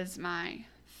that was my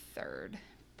third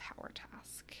power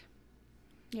task.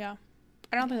 Yeah.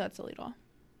 I don't think that's silly at all.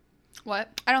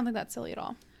 What? I don't think that's silly at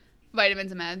all.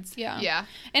 Vitamins and meds. Yeah. Yeah.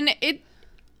 And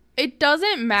it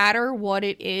doesn't matter what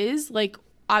it is. Like,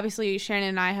 obviously, Shannon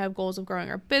and I have goals of growing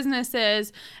our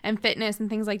businesses and fitness and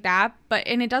things like that.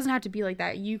 And it doesn't have to be like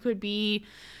that. You could be,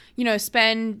 you know,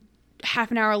 spend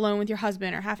half an hour alone with your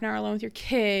husband or half an hour alone with your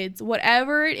kids.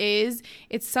 Whatever it is,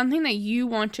 it's something that you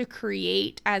want to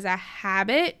create as a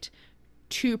habit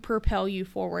to propel you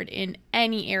forward in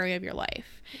any area of your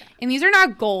life. Yeah. And these are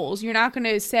not goals. You're not going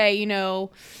to say, you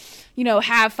know,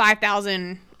 have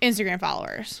 5,000 Instagram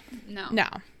followers. No.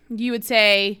 You would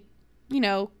say, you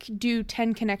know, do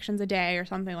 10 connections a day or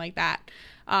something like that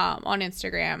on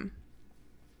Instagram.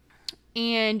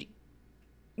 And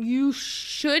you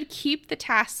should keep the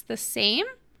tasks the same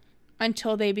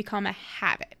until they become a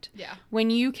habit. Yeah. When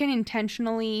you can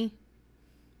unintentionally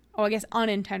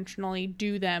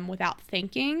do them without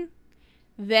thinking,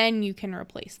 then you can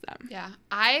replace them. Yeah.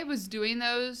 I was doing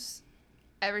those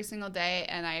every single day,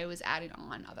 and I was adding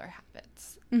on other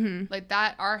habits. Mm-hmm. Like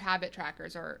that, our habit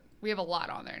trackers we have a lot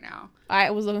on there now.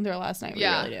 I was looking through it last night.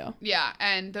 Yeah. We really do. Yeah.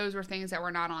 And those were things that were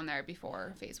not on there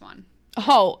before phase 1.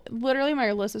 Oh, literally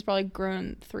my list has probably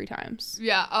grown 3 times.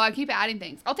 Yeah. Oh, I keep adding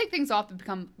things. I'll take things off that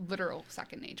become literal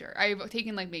second nature. I've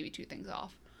taken like maybe 2 things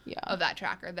off of that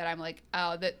tracker that I'm like,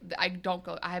 oh, that I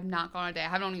have not gone a day.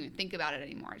 I don't even think about it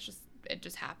anymore. It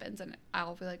just happens. And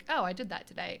I'll be like, oh, I did that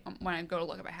today when I go to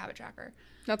look at my habit tracker.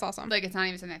 That's awesome. Like, it's not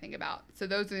even something I think about. So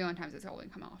those are the only times it's only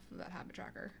come off of that habit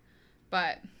tracker.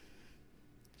 But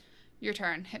your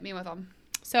turn. Hit me with them.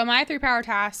 So my 3 power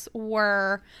tasks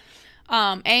were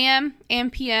AM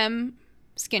and PM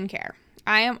skincare.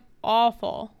 I am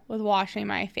awful with washing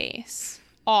my face.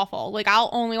 Awful. Like, I'll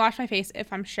only wash my face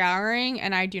if I'm showering,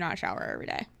 and I do not shower every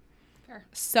day. Fair.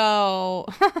 So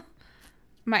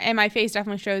my face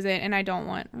definitely shows it, and I don't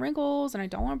want wrinkles and I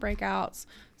don't want breakouts.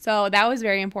 So that was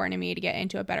very important to me to get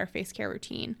into a better face care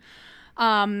routine.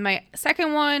 My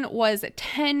second one was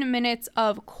 10 minutes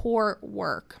of core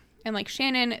work. And like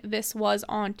Shannon, this was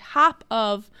on top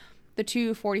of the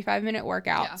 2 45-minute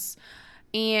workouts.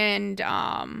 Yeah.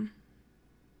 And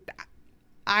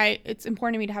it's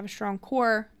important to me to have a strong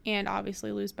core and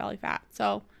obviously lose belly fat.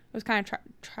 So it was kind of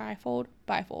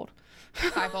bifold.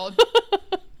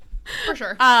 For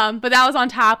sure. But that was on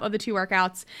top of the 2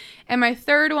 workouts. And my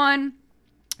third one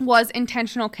was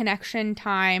intentional connection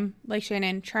time, like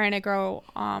Shannon, trying to grow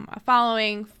a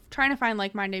following, trying to find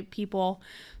like-minded people.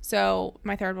 So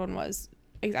my third one was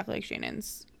exactly like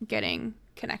Shannon's, getting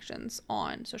connections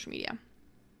on social media.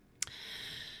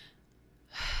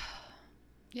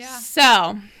 Yeah.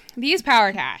 So these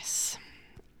power tasks,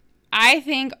 I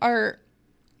think, are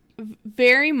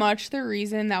very much the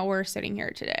reason that we're sitting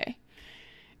here today.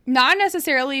 Not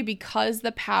necessarily because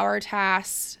the power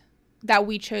tasks that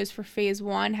we chose for phase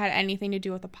 1 had anything to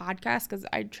do with the podcast, because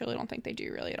I truly don't think they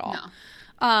do really at all.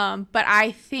 No. But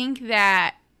I think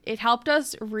that it helped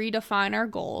us redefine our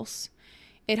goals.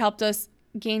 It helped us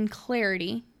gain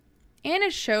clarity. And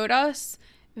it showed us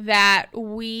that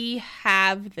we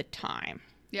have the time.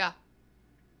 Yeah.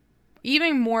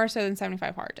 Even more so than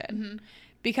 75 Hard did. Mm-hmm.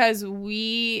 Because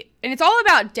and it's all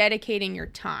about dedicating your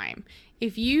time.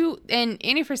 If you, and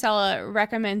Annie Frisella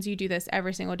recommends you do this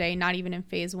every single day, not even in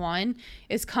phase 1,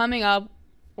 is coming up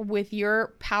with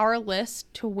your power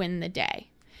list to win the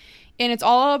day. And it's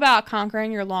all about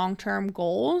conquering your long-term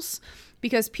goals,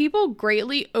 because people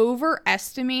greatly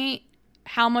overestimate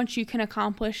how much you can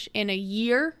accomplish in a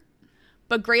year,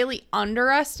 but greatly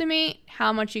underestimate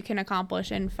how much you can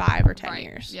accomplish in 5 or 10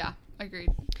 years. Yeah, agreed.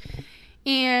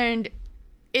 And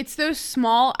it's those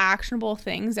small actionable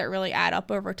things that really add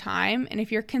up over time. And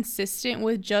if you're consistent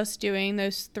with just doing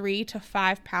those 3 to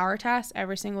 5 power tasks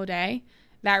every single day,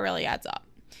 that really adds up.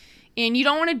 And you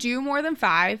don't want to do more than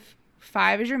 5.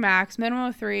 5 is your max, minimum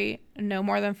of 3, no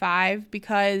more than 5,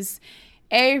 because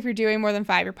if you're doing more than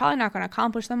 5, you're probably not going to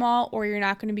accomplish them all, or you're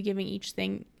not going to be giving each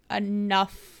thing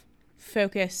enough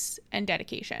focus and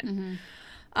dedication.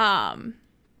 Mm-hmm.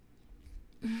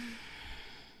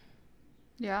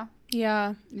 Yeah.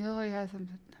 Yeah. You literally had some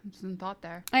some thought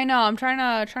there. I know. I'm trying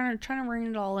to bring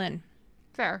it all in.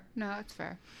 Fair. No, that's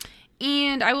fair.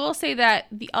 And I will say that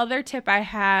the other tip I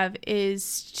have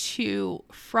is to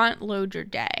front load your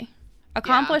day.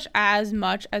 Accomplish as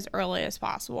much as early as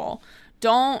possible.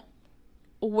 Don't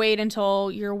wait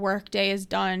until your work day is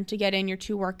done to get in your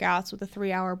 2 workouts with a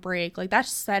 3-hour break. Like,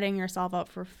 that's setting yourself up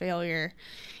for failure.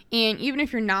 And even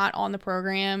if you're not on the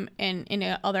program and in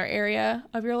another area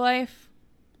of your life,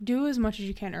 do as much as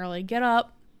you can early. Get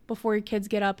up before your kids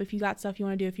get up if you got stuff you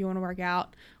want to do, if you want to work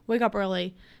out. Wake up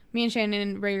early. Me and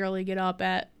Shannon regularly get up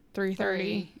at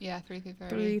 3:30. Yeah,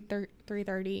 3:30.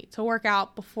 3:30 to work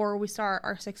out before we start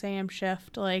our 6 a.m.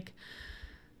 shift. Like,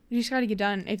 you just got to get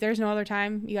done. If there's no other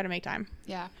time, you got to make time.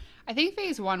 Yeah. I think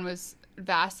phase 1 was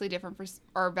vastly different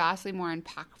or vastly more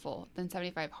impactful than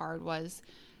 75 hard was.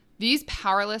 These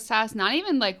powerless tasks, not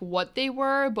even like what they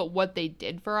were, but what they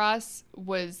did for us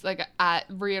was like,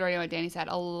 reiterating what Danny said,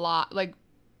 a lot, like,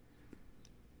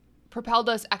 propelled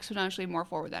us exponentially more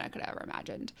forward than I could ever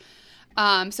imagined.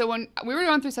 So when we were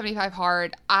going through 75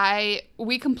 hard,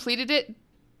 we completed it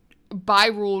by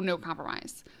rule, no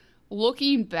compromise.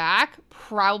 Looking back,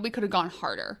 probably could have gone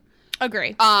harder.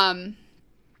 Agree.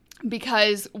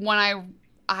 Because when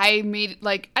I made,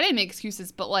 like, I didn't make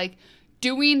excuses, but like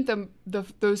doing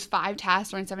those 5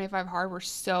 tasks during 75 hard were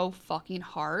so fucking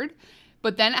hard.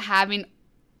 But then having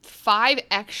 5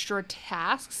 extra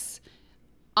tasks,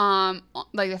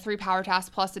 like the 3 power tasks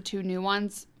plus the 2 new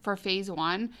ones for phase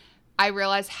 1, I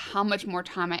realized how much more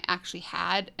time I actually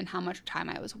had and how much time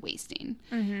I was wasting.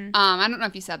 Mm-hmm. I don't know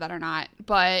if you said that or not,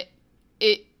 but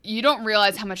you don't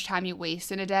realize how much time you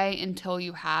waste in a day until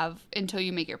you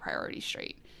make your priorities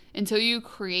straight. Until you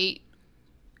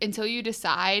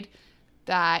decide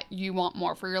that you want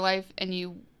more for your life and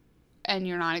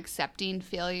you're not accepting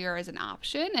failure as an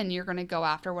option and you're going to go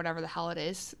after whatever the hell it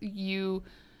is, you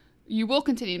will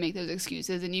continue to make those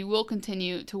excuses and you will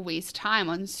continue to waste time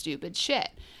on stupid shit.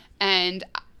 And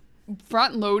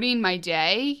front loading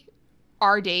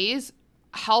our days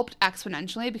helped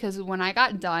exponentially because when I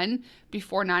got done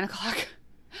before 9 o'clock,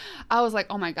 I was like,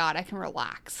 oh my God, I can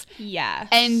relax. Yes.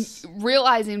 And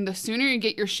realizing the sooner you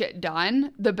get your shit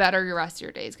done, the better your rest of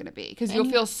your day is going to be because you'll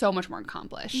feel so much more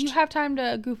accomplished. You have time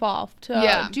to goof off,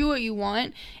 to do what you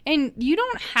want. And you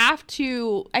don't have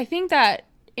to, I think that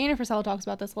Anna Frisella talks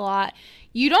about this a lot.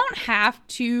 You don't have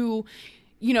to,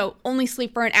 only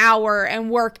sleep for an hour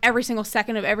and work every single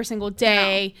second of every single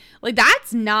day. No. Like,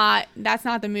 that's not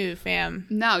the move, fam.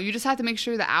 No, you just have to make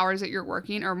sure the hours that you're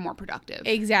working are more productive.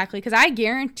 Exactly. Because I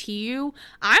guarantee you,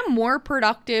 I'm more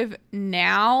productive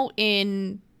now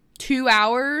in 2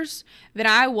 hours than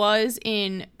I was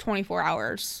in 24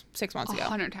 hours 6 months ago.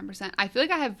 110%. I feel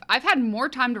like I've had more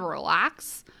time to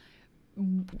relax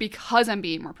because I'm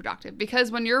being more productive.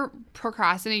 Because when you're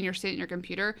procrastinating, you're sitting at your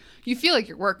computer, you feel like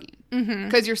you're working.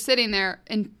 Because you're sitting there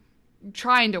and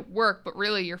trying to work, but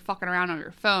really you're fucking around on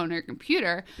your phone or your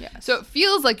computer. Yes. So it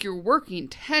feels like you're working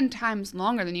 10 times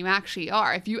longer than you actually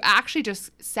are. If you actually just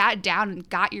sat down and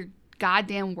got your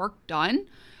goddamn work done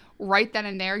right then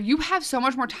and there, you have so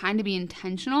much more time to be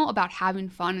intentional about having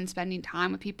fun and spending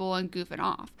time with people and goofing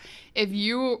off. If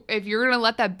you're going to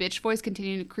let that bitch voice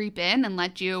continue to creep in and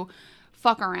let you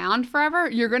fuck around forever,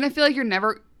 you're gonna feel like you're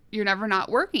never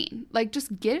not working. Like,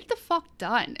 just get it the fuck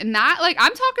done. And that, like,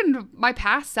 I'm talking to my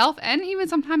past self and even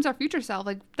sometimes our future self.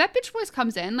 Like, that bitch voice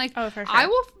comes in. Like, oh, for sure. I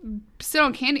will sit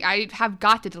on I have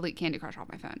got to delete Candy Crush off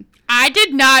my phone. I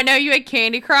did not know you had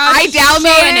Candy Crush. I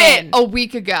downloaded it a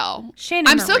week ago. Shannon,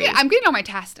 I'm getting all my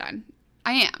tasks done.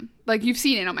 I am. Like, you've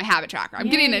seen it on my habit tracker. I'm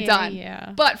getting it done.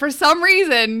 Yeah. But for some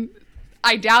reason,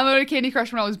 I downloaded Candy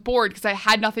Crush when I was bored because I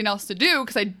had nothing else to do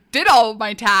because I did all of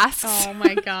my tasks. Oh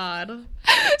my God.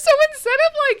 So instead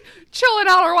of like chilling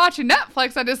out or watching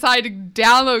Netflix, I decided to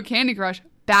download Candy Crush.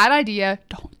 Bad idea.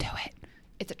 Don't do it.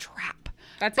 It's a trap.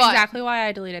 That's exactly why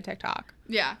I deleted TikTok.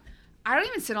 Yeah. I don't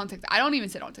even sit on TikTok. I don't even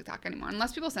sit on TikTok anymore.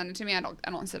 Unless people send it to me, I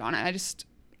don't sit on it. That's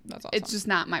awesome. It's just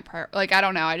not my priority. Like, I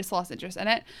don't know. I just lost interest in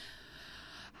it.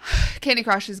 Candy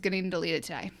Crush is getting deleted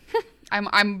today.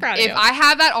 I'm proud of you. If I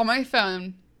have that on my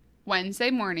phone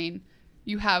Wednesday morning,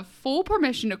 you have full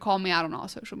permission to call me out on all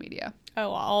social media.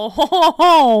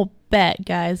 Oh, bet,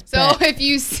 guys. So if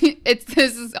you see,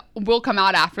 will come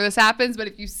out after this happens, but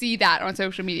if you see that on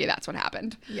social media, that's what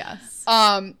happened. Yes.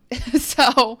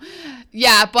 So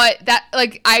yeah, but that,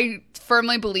 like, I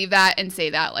firmly believe that and say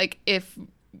that, like, if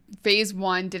phase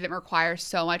 1 didn't require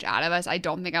so much out of us, I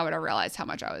don't think I would have realized how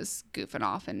much I was goofing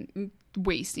off and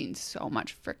wasting so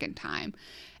much freaking time.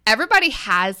 Everybody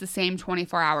has the same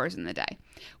 24 hours in the day.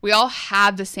 We all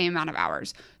have the same amount of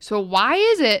hours. So why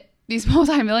is it these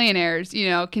multimillionaires,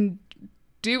 can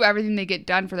do everything they get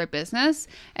done for their business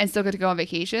and still get to go on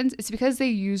vacations, it's because they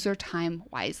use their time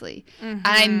wisely. And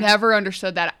I never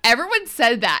understood that. Everyone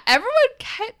said that. Everyone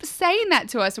kept saying that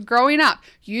to us growing up.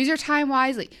 Use your time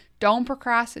wisely. Don't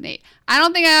procrastinate. I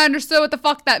don't think I understood what the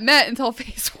fuck that meant until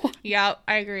phase 1. Yeah,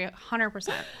 I agree 100%.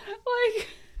 Like,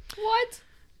 what?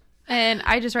 And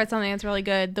I just read something that's really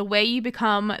good. The way you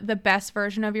become the best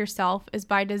version of yourself is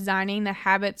by designing the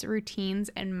habits, routines,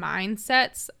 and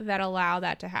mindsets that allow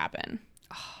that to happen.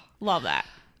 Oh, love that.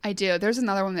 I do. There's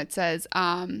another one that says,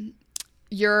 I need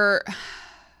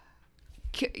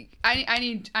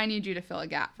you to fill a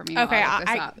gap for me. Okay,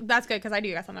 that's good because I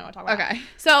do got something I want to talk about. Okay.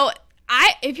 So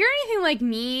if you're anything like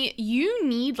me, you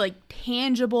need like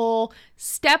tangible,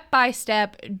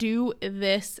 step-by-step, do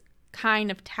this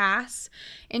kind of tasks.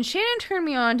 And Shannon turned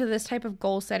me on to this type of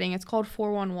goal setting. It's called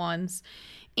 411s.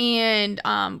 And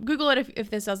Google it if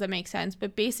this doesn't make sense.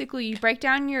 But basically, you break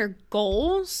down your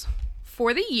goals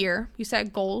for the year. You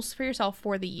set goals for yourself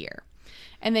for the year.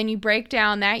 And then you break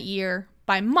down that year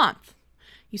by month.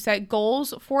 You set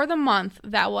goals for the month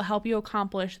that will help you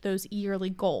accomplish those yearly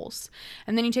goals.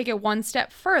 And then you take it one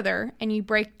step further and you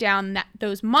break down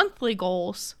those monthly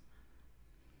goals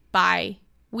by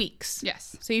weeks.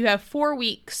 Yes. So you have 4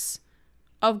 weeks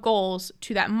of goals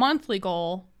to that monthly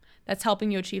goal that's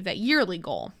helping you achieve that yearly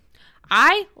goal.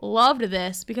 I loved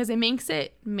this because it makes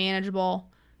it manageable,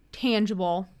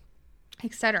 tangible,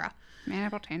 etc.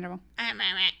 Manageable, tangible.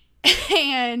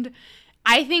 And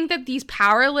I think that these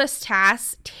powerless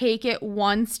tasks take it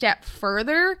one step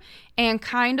further and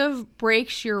kind of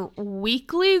breaks your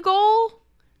weekly goal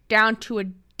down to a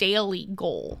daily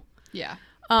goal. Yeah.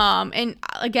 And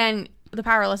again, the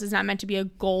powerless is not meant to be a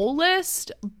goal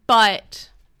list, but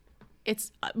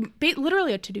it's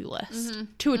literally a to-do list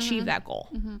to achieve that goal.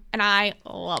 And I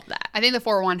love that. I think the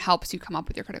 411 helps you come up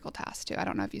with your critical tasks too. I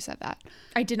don't know if you said that.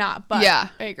 I did not, but yeah,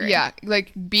 I agree. Yeah,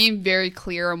 like being very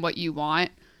clear on what you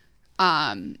want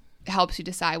helps you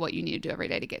decide what you need to do every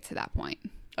day to get to that point.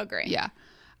 Agree. Yeah.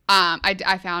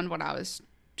 I found what I was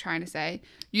trying to say.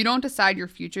 You don't decide your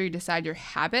future, you decide your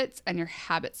habits, and your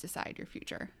habits decide your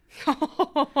future. Say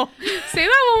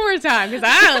that one more time because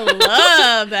I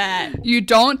love that. You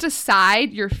don't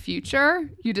decide your future,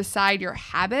 you decide your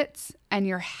habits, and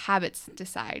your habits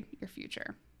decide your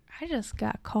future. I just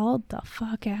got called the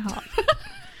fuck out.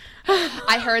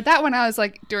 I heard that when I was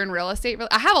like doing real estate.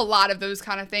 I have a lot of those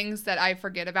kind of things that I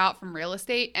forget about from real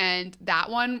estate, and that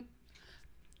one,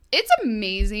 it's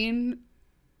amazing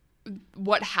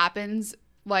what happens.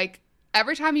 Like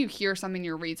every time you hear something,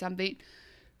 you read something,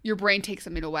 your brain takes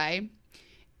something away,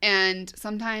 and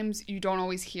sometimes you don't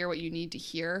always hear what you need to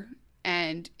hear.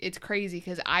 And it's crazy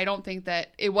because I don't think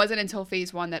that it wasn't until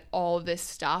phase 1 that all of this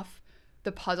stuff,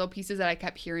 the puzzle pieces that I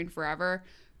kept hearing forever,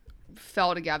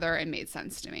 fell together and made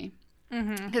sense to me.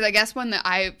 Because I guess when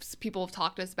people have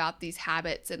talked to us about these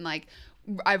habits, and like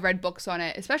I've read books on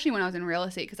it, especially when I was in real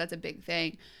estate, because that's a big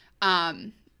thing.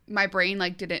 My brain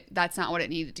that's not what it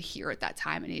needed to hear at that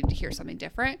time. It needed to hear something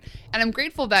different. And I'm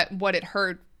grateful that what it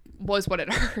heard was what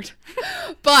it heard.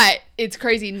 But it's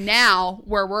crazy now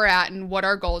where we're at and what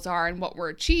our goals are and what we're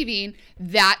achieving.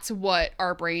 That's what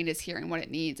our brain is hearing. What it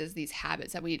needs is these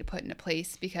habits that we need to put into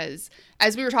place, because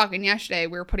as we were talking yesterday,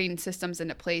 we were putting systems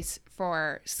into place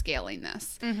for scaling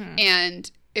this. And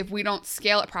if we don't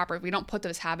scale it properly, if we don't put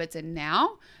those habits in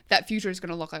now, that future is going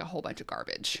to look like a whole bunch of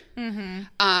garbage.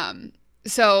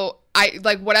 So I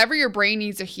like whatever your brain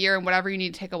needs to hear and whatever you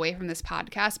need to take away from this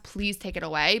podcast, please take it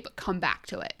away, but come back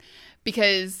to it,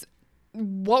 because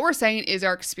what we're saying is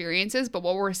our experiences, but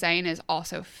what we're saying is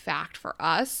also fact for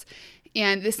us.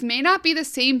 And this may not be the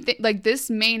same thing. Like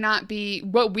this may not be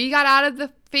what we got out of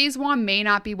the phase 1 may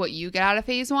not be what you get out of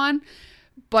phase 1,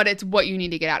 but it's what you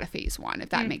need to get out of phase 1, if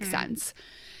that makes sense.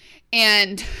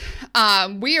 And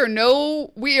we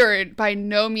are by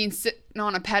no means sitting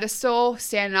on a pedestal,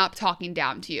 standing up, talking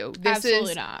down to you.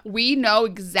 Absolutely not. We know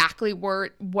exactly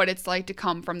what it's like to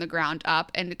come from the ground up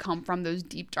and to come from those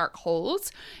deep, dark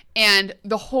holes. And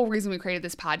the whole reason we created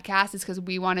this podcast is because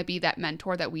we want to be that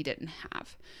mentor that we didn't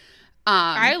have.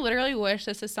 I literally wish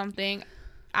this is something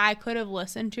I could have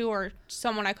listened to, or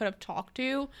someone I could have talked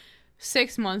to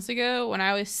 6 months ago when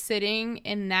I was sitting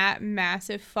in that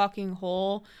massive fucking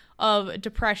hole of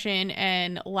depression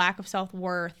and lack of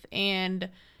self-worth and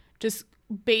just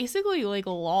basically like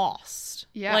lost.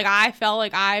 Yeah. Like I felt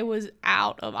like I was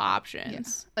out of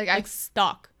options. Yeah. Like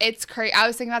stuck. It's crazy. I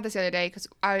was thinking about this the other day because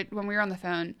when we were on the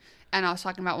phone, and I was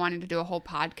talking about wanting to do a whole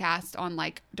podcast on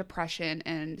like depression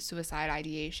and suicide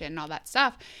ideation and all that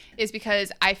stuff, is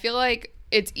because I feel like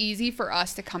it's easy for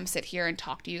us to come sit here and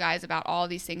talk to you guys about all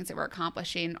these things that we're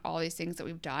accomplishing, all these things that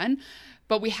we've done,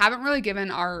 but we haven't really given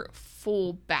our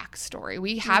full backstory.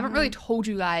 We haven't really told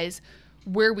you guys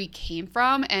where we came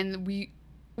from, and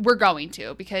we're going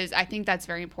to, because I think that's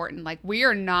very important. Like, we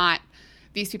are not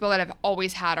these people that have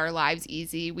always had our lives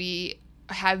easy. We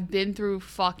have been through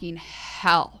fucking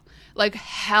hell. Like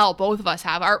hell, both of us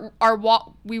have.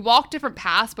 We walk different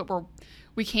paths, but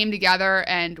we came together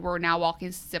and we're now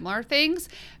walking similar things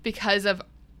because of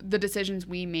the decisions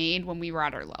we made when we were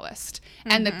at our lowest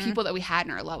and the people that we had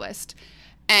in our lowest.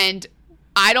 And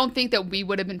I don't think that we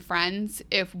would have been friends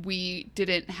if we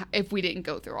didn't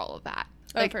go through all of that.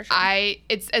 Like, for sure.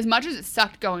 It's as much as it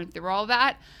sucked going through all of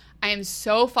that, I am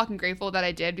so fucking grateful that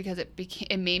I did, because it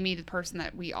made me the person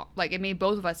that we are. Like, it made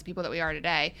both of us the people that we are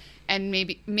today, and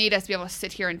made us be able to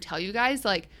sit here and tell you guys,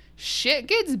 like, shit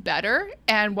gets better.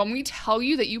 And when we tell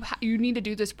you that you need to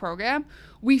do this program,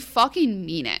 we fucking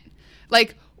mean it.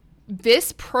 Like,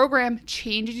 this program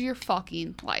changes your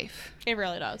fucking life. It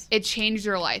really does. It changed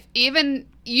your life. Even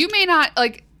you may not,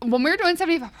 like, when we were doing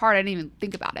 75 Hard, I didn't even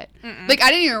think about it. Like,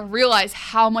 I didn't even realize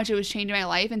how much it was changing my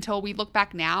life until we look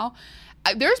back now.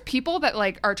 There's people that,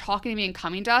 like, are talking to me and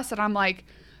coming to us, and I'm like,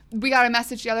 we got a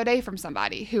message the other day from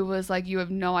somebody who was like, you have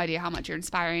no idea how much you're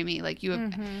inspiring me. Like, you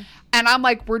have, and I'm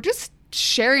like, we're just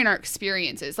sharing our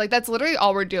experiences. Like, that's literally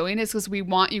all we're doing, is because we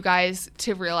want you guys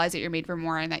to realize that you're made for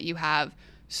more and that you have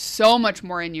so much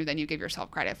more in you than you give yourself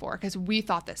credit for, because we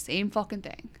thought the same fucking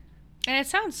thing. And it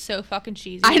sounds so fucking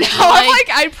cheesy. I know. I'm like,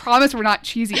 I promise we're not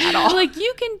cheesy at all. Like,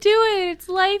 you can do it. It's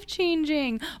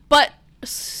life-changing. But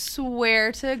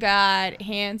swear to God,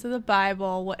 hands to the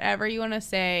Bible, whatever you want to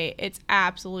say, it's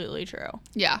absolutely true.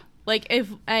 Yeah. Like, if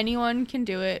anyone can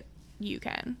do it, you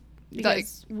can.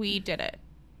 Because we did it.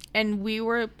 And we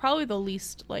were probably the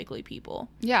least likely people.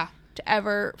 Yeah. To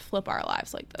ever flip our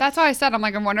lives like this. That's why I said, I'm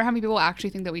like, I wonder how many people actually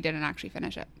think that we didn't actually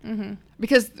finish it.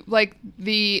 Because, like,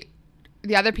 the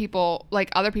other people,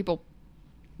 like, other people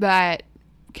that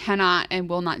cannot and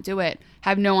will not do it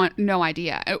have no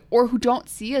idea, or who don't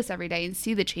see us every day and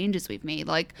see the changes we've made.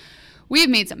 Like, we've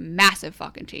made some massive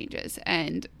fucking changes,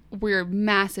 and we're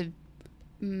massive.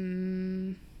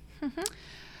 I'm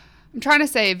trying to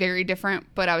say very different,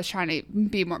 but I was trying to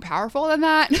be more powerful than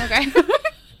that. Okay.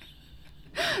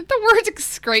 The words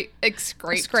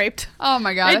scraped. Oh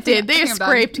my God. It did. They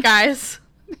scraped, guys.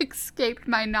 Escaped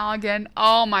my noggin.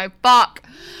 Oh my fuck.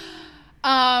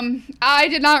 I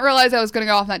did not realize I was going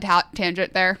to go off that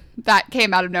tangent there. That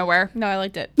came out of nowhere. No, I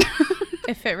liked it.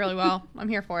 It fit really well. I'm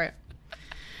here for it.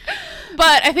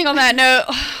 But I think on that note,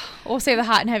 we'll save the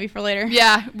hot and heavy for later.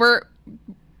 Yeah,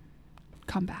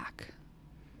 come back.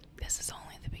 This is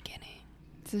only the beginning.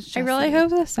 This is I really hope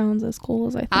this sounds as cool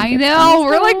as I think. I know.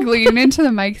 We're like leaning into the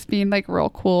mics being like real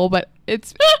cool, but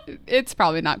it's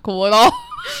probably not cool at all.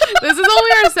 This is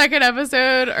only our second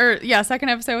episode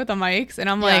with the mics, and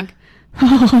I'm like,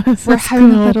 we're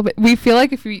having a little bit. We feel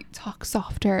like if we talk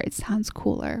softer, it sounds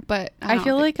cooler. But I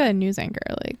feel like a news anchor.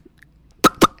 Like,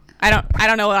 I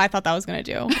don't know what I thought that was gonna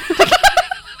do.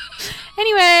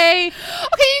 Anyway, okay,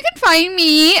 you can find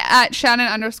me at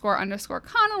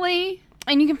Shannon__Connolly.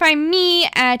 And you can find me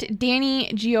at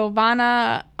Danny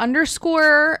Giovanna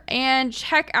 _ and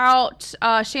check out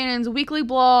Shannon's weekly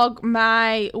blog,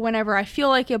 my Whenever I Feel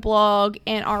Like It blog,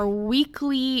 and our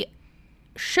weekly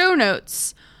show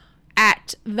notes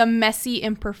at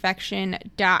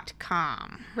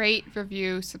themessyimperfection.com. Rate,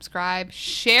 review, subscribe,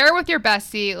 share with your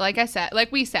bestie.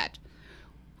 Like we said,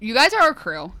 you guys are our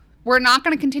crew. We're not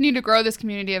going to continue to grow this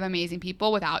community of amazing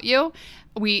people without you.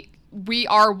 We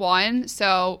are one,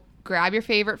 so grab your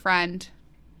favorite friend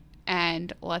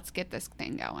and let's get this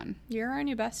thing going. You're our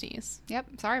new besties.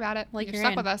 Yep. Sorry about it. Like, you're you're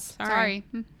stuck with us. Sorry.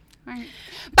 All right.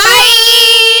 Bye!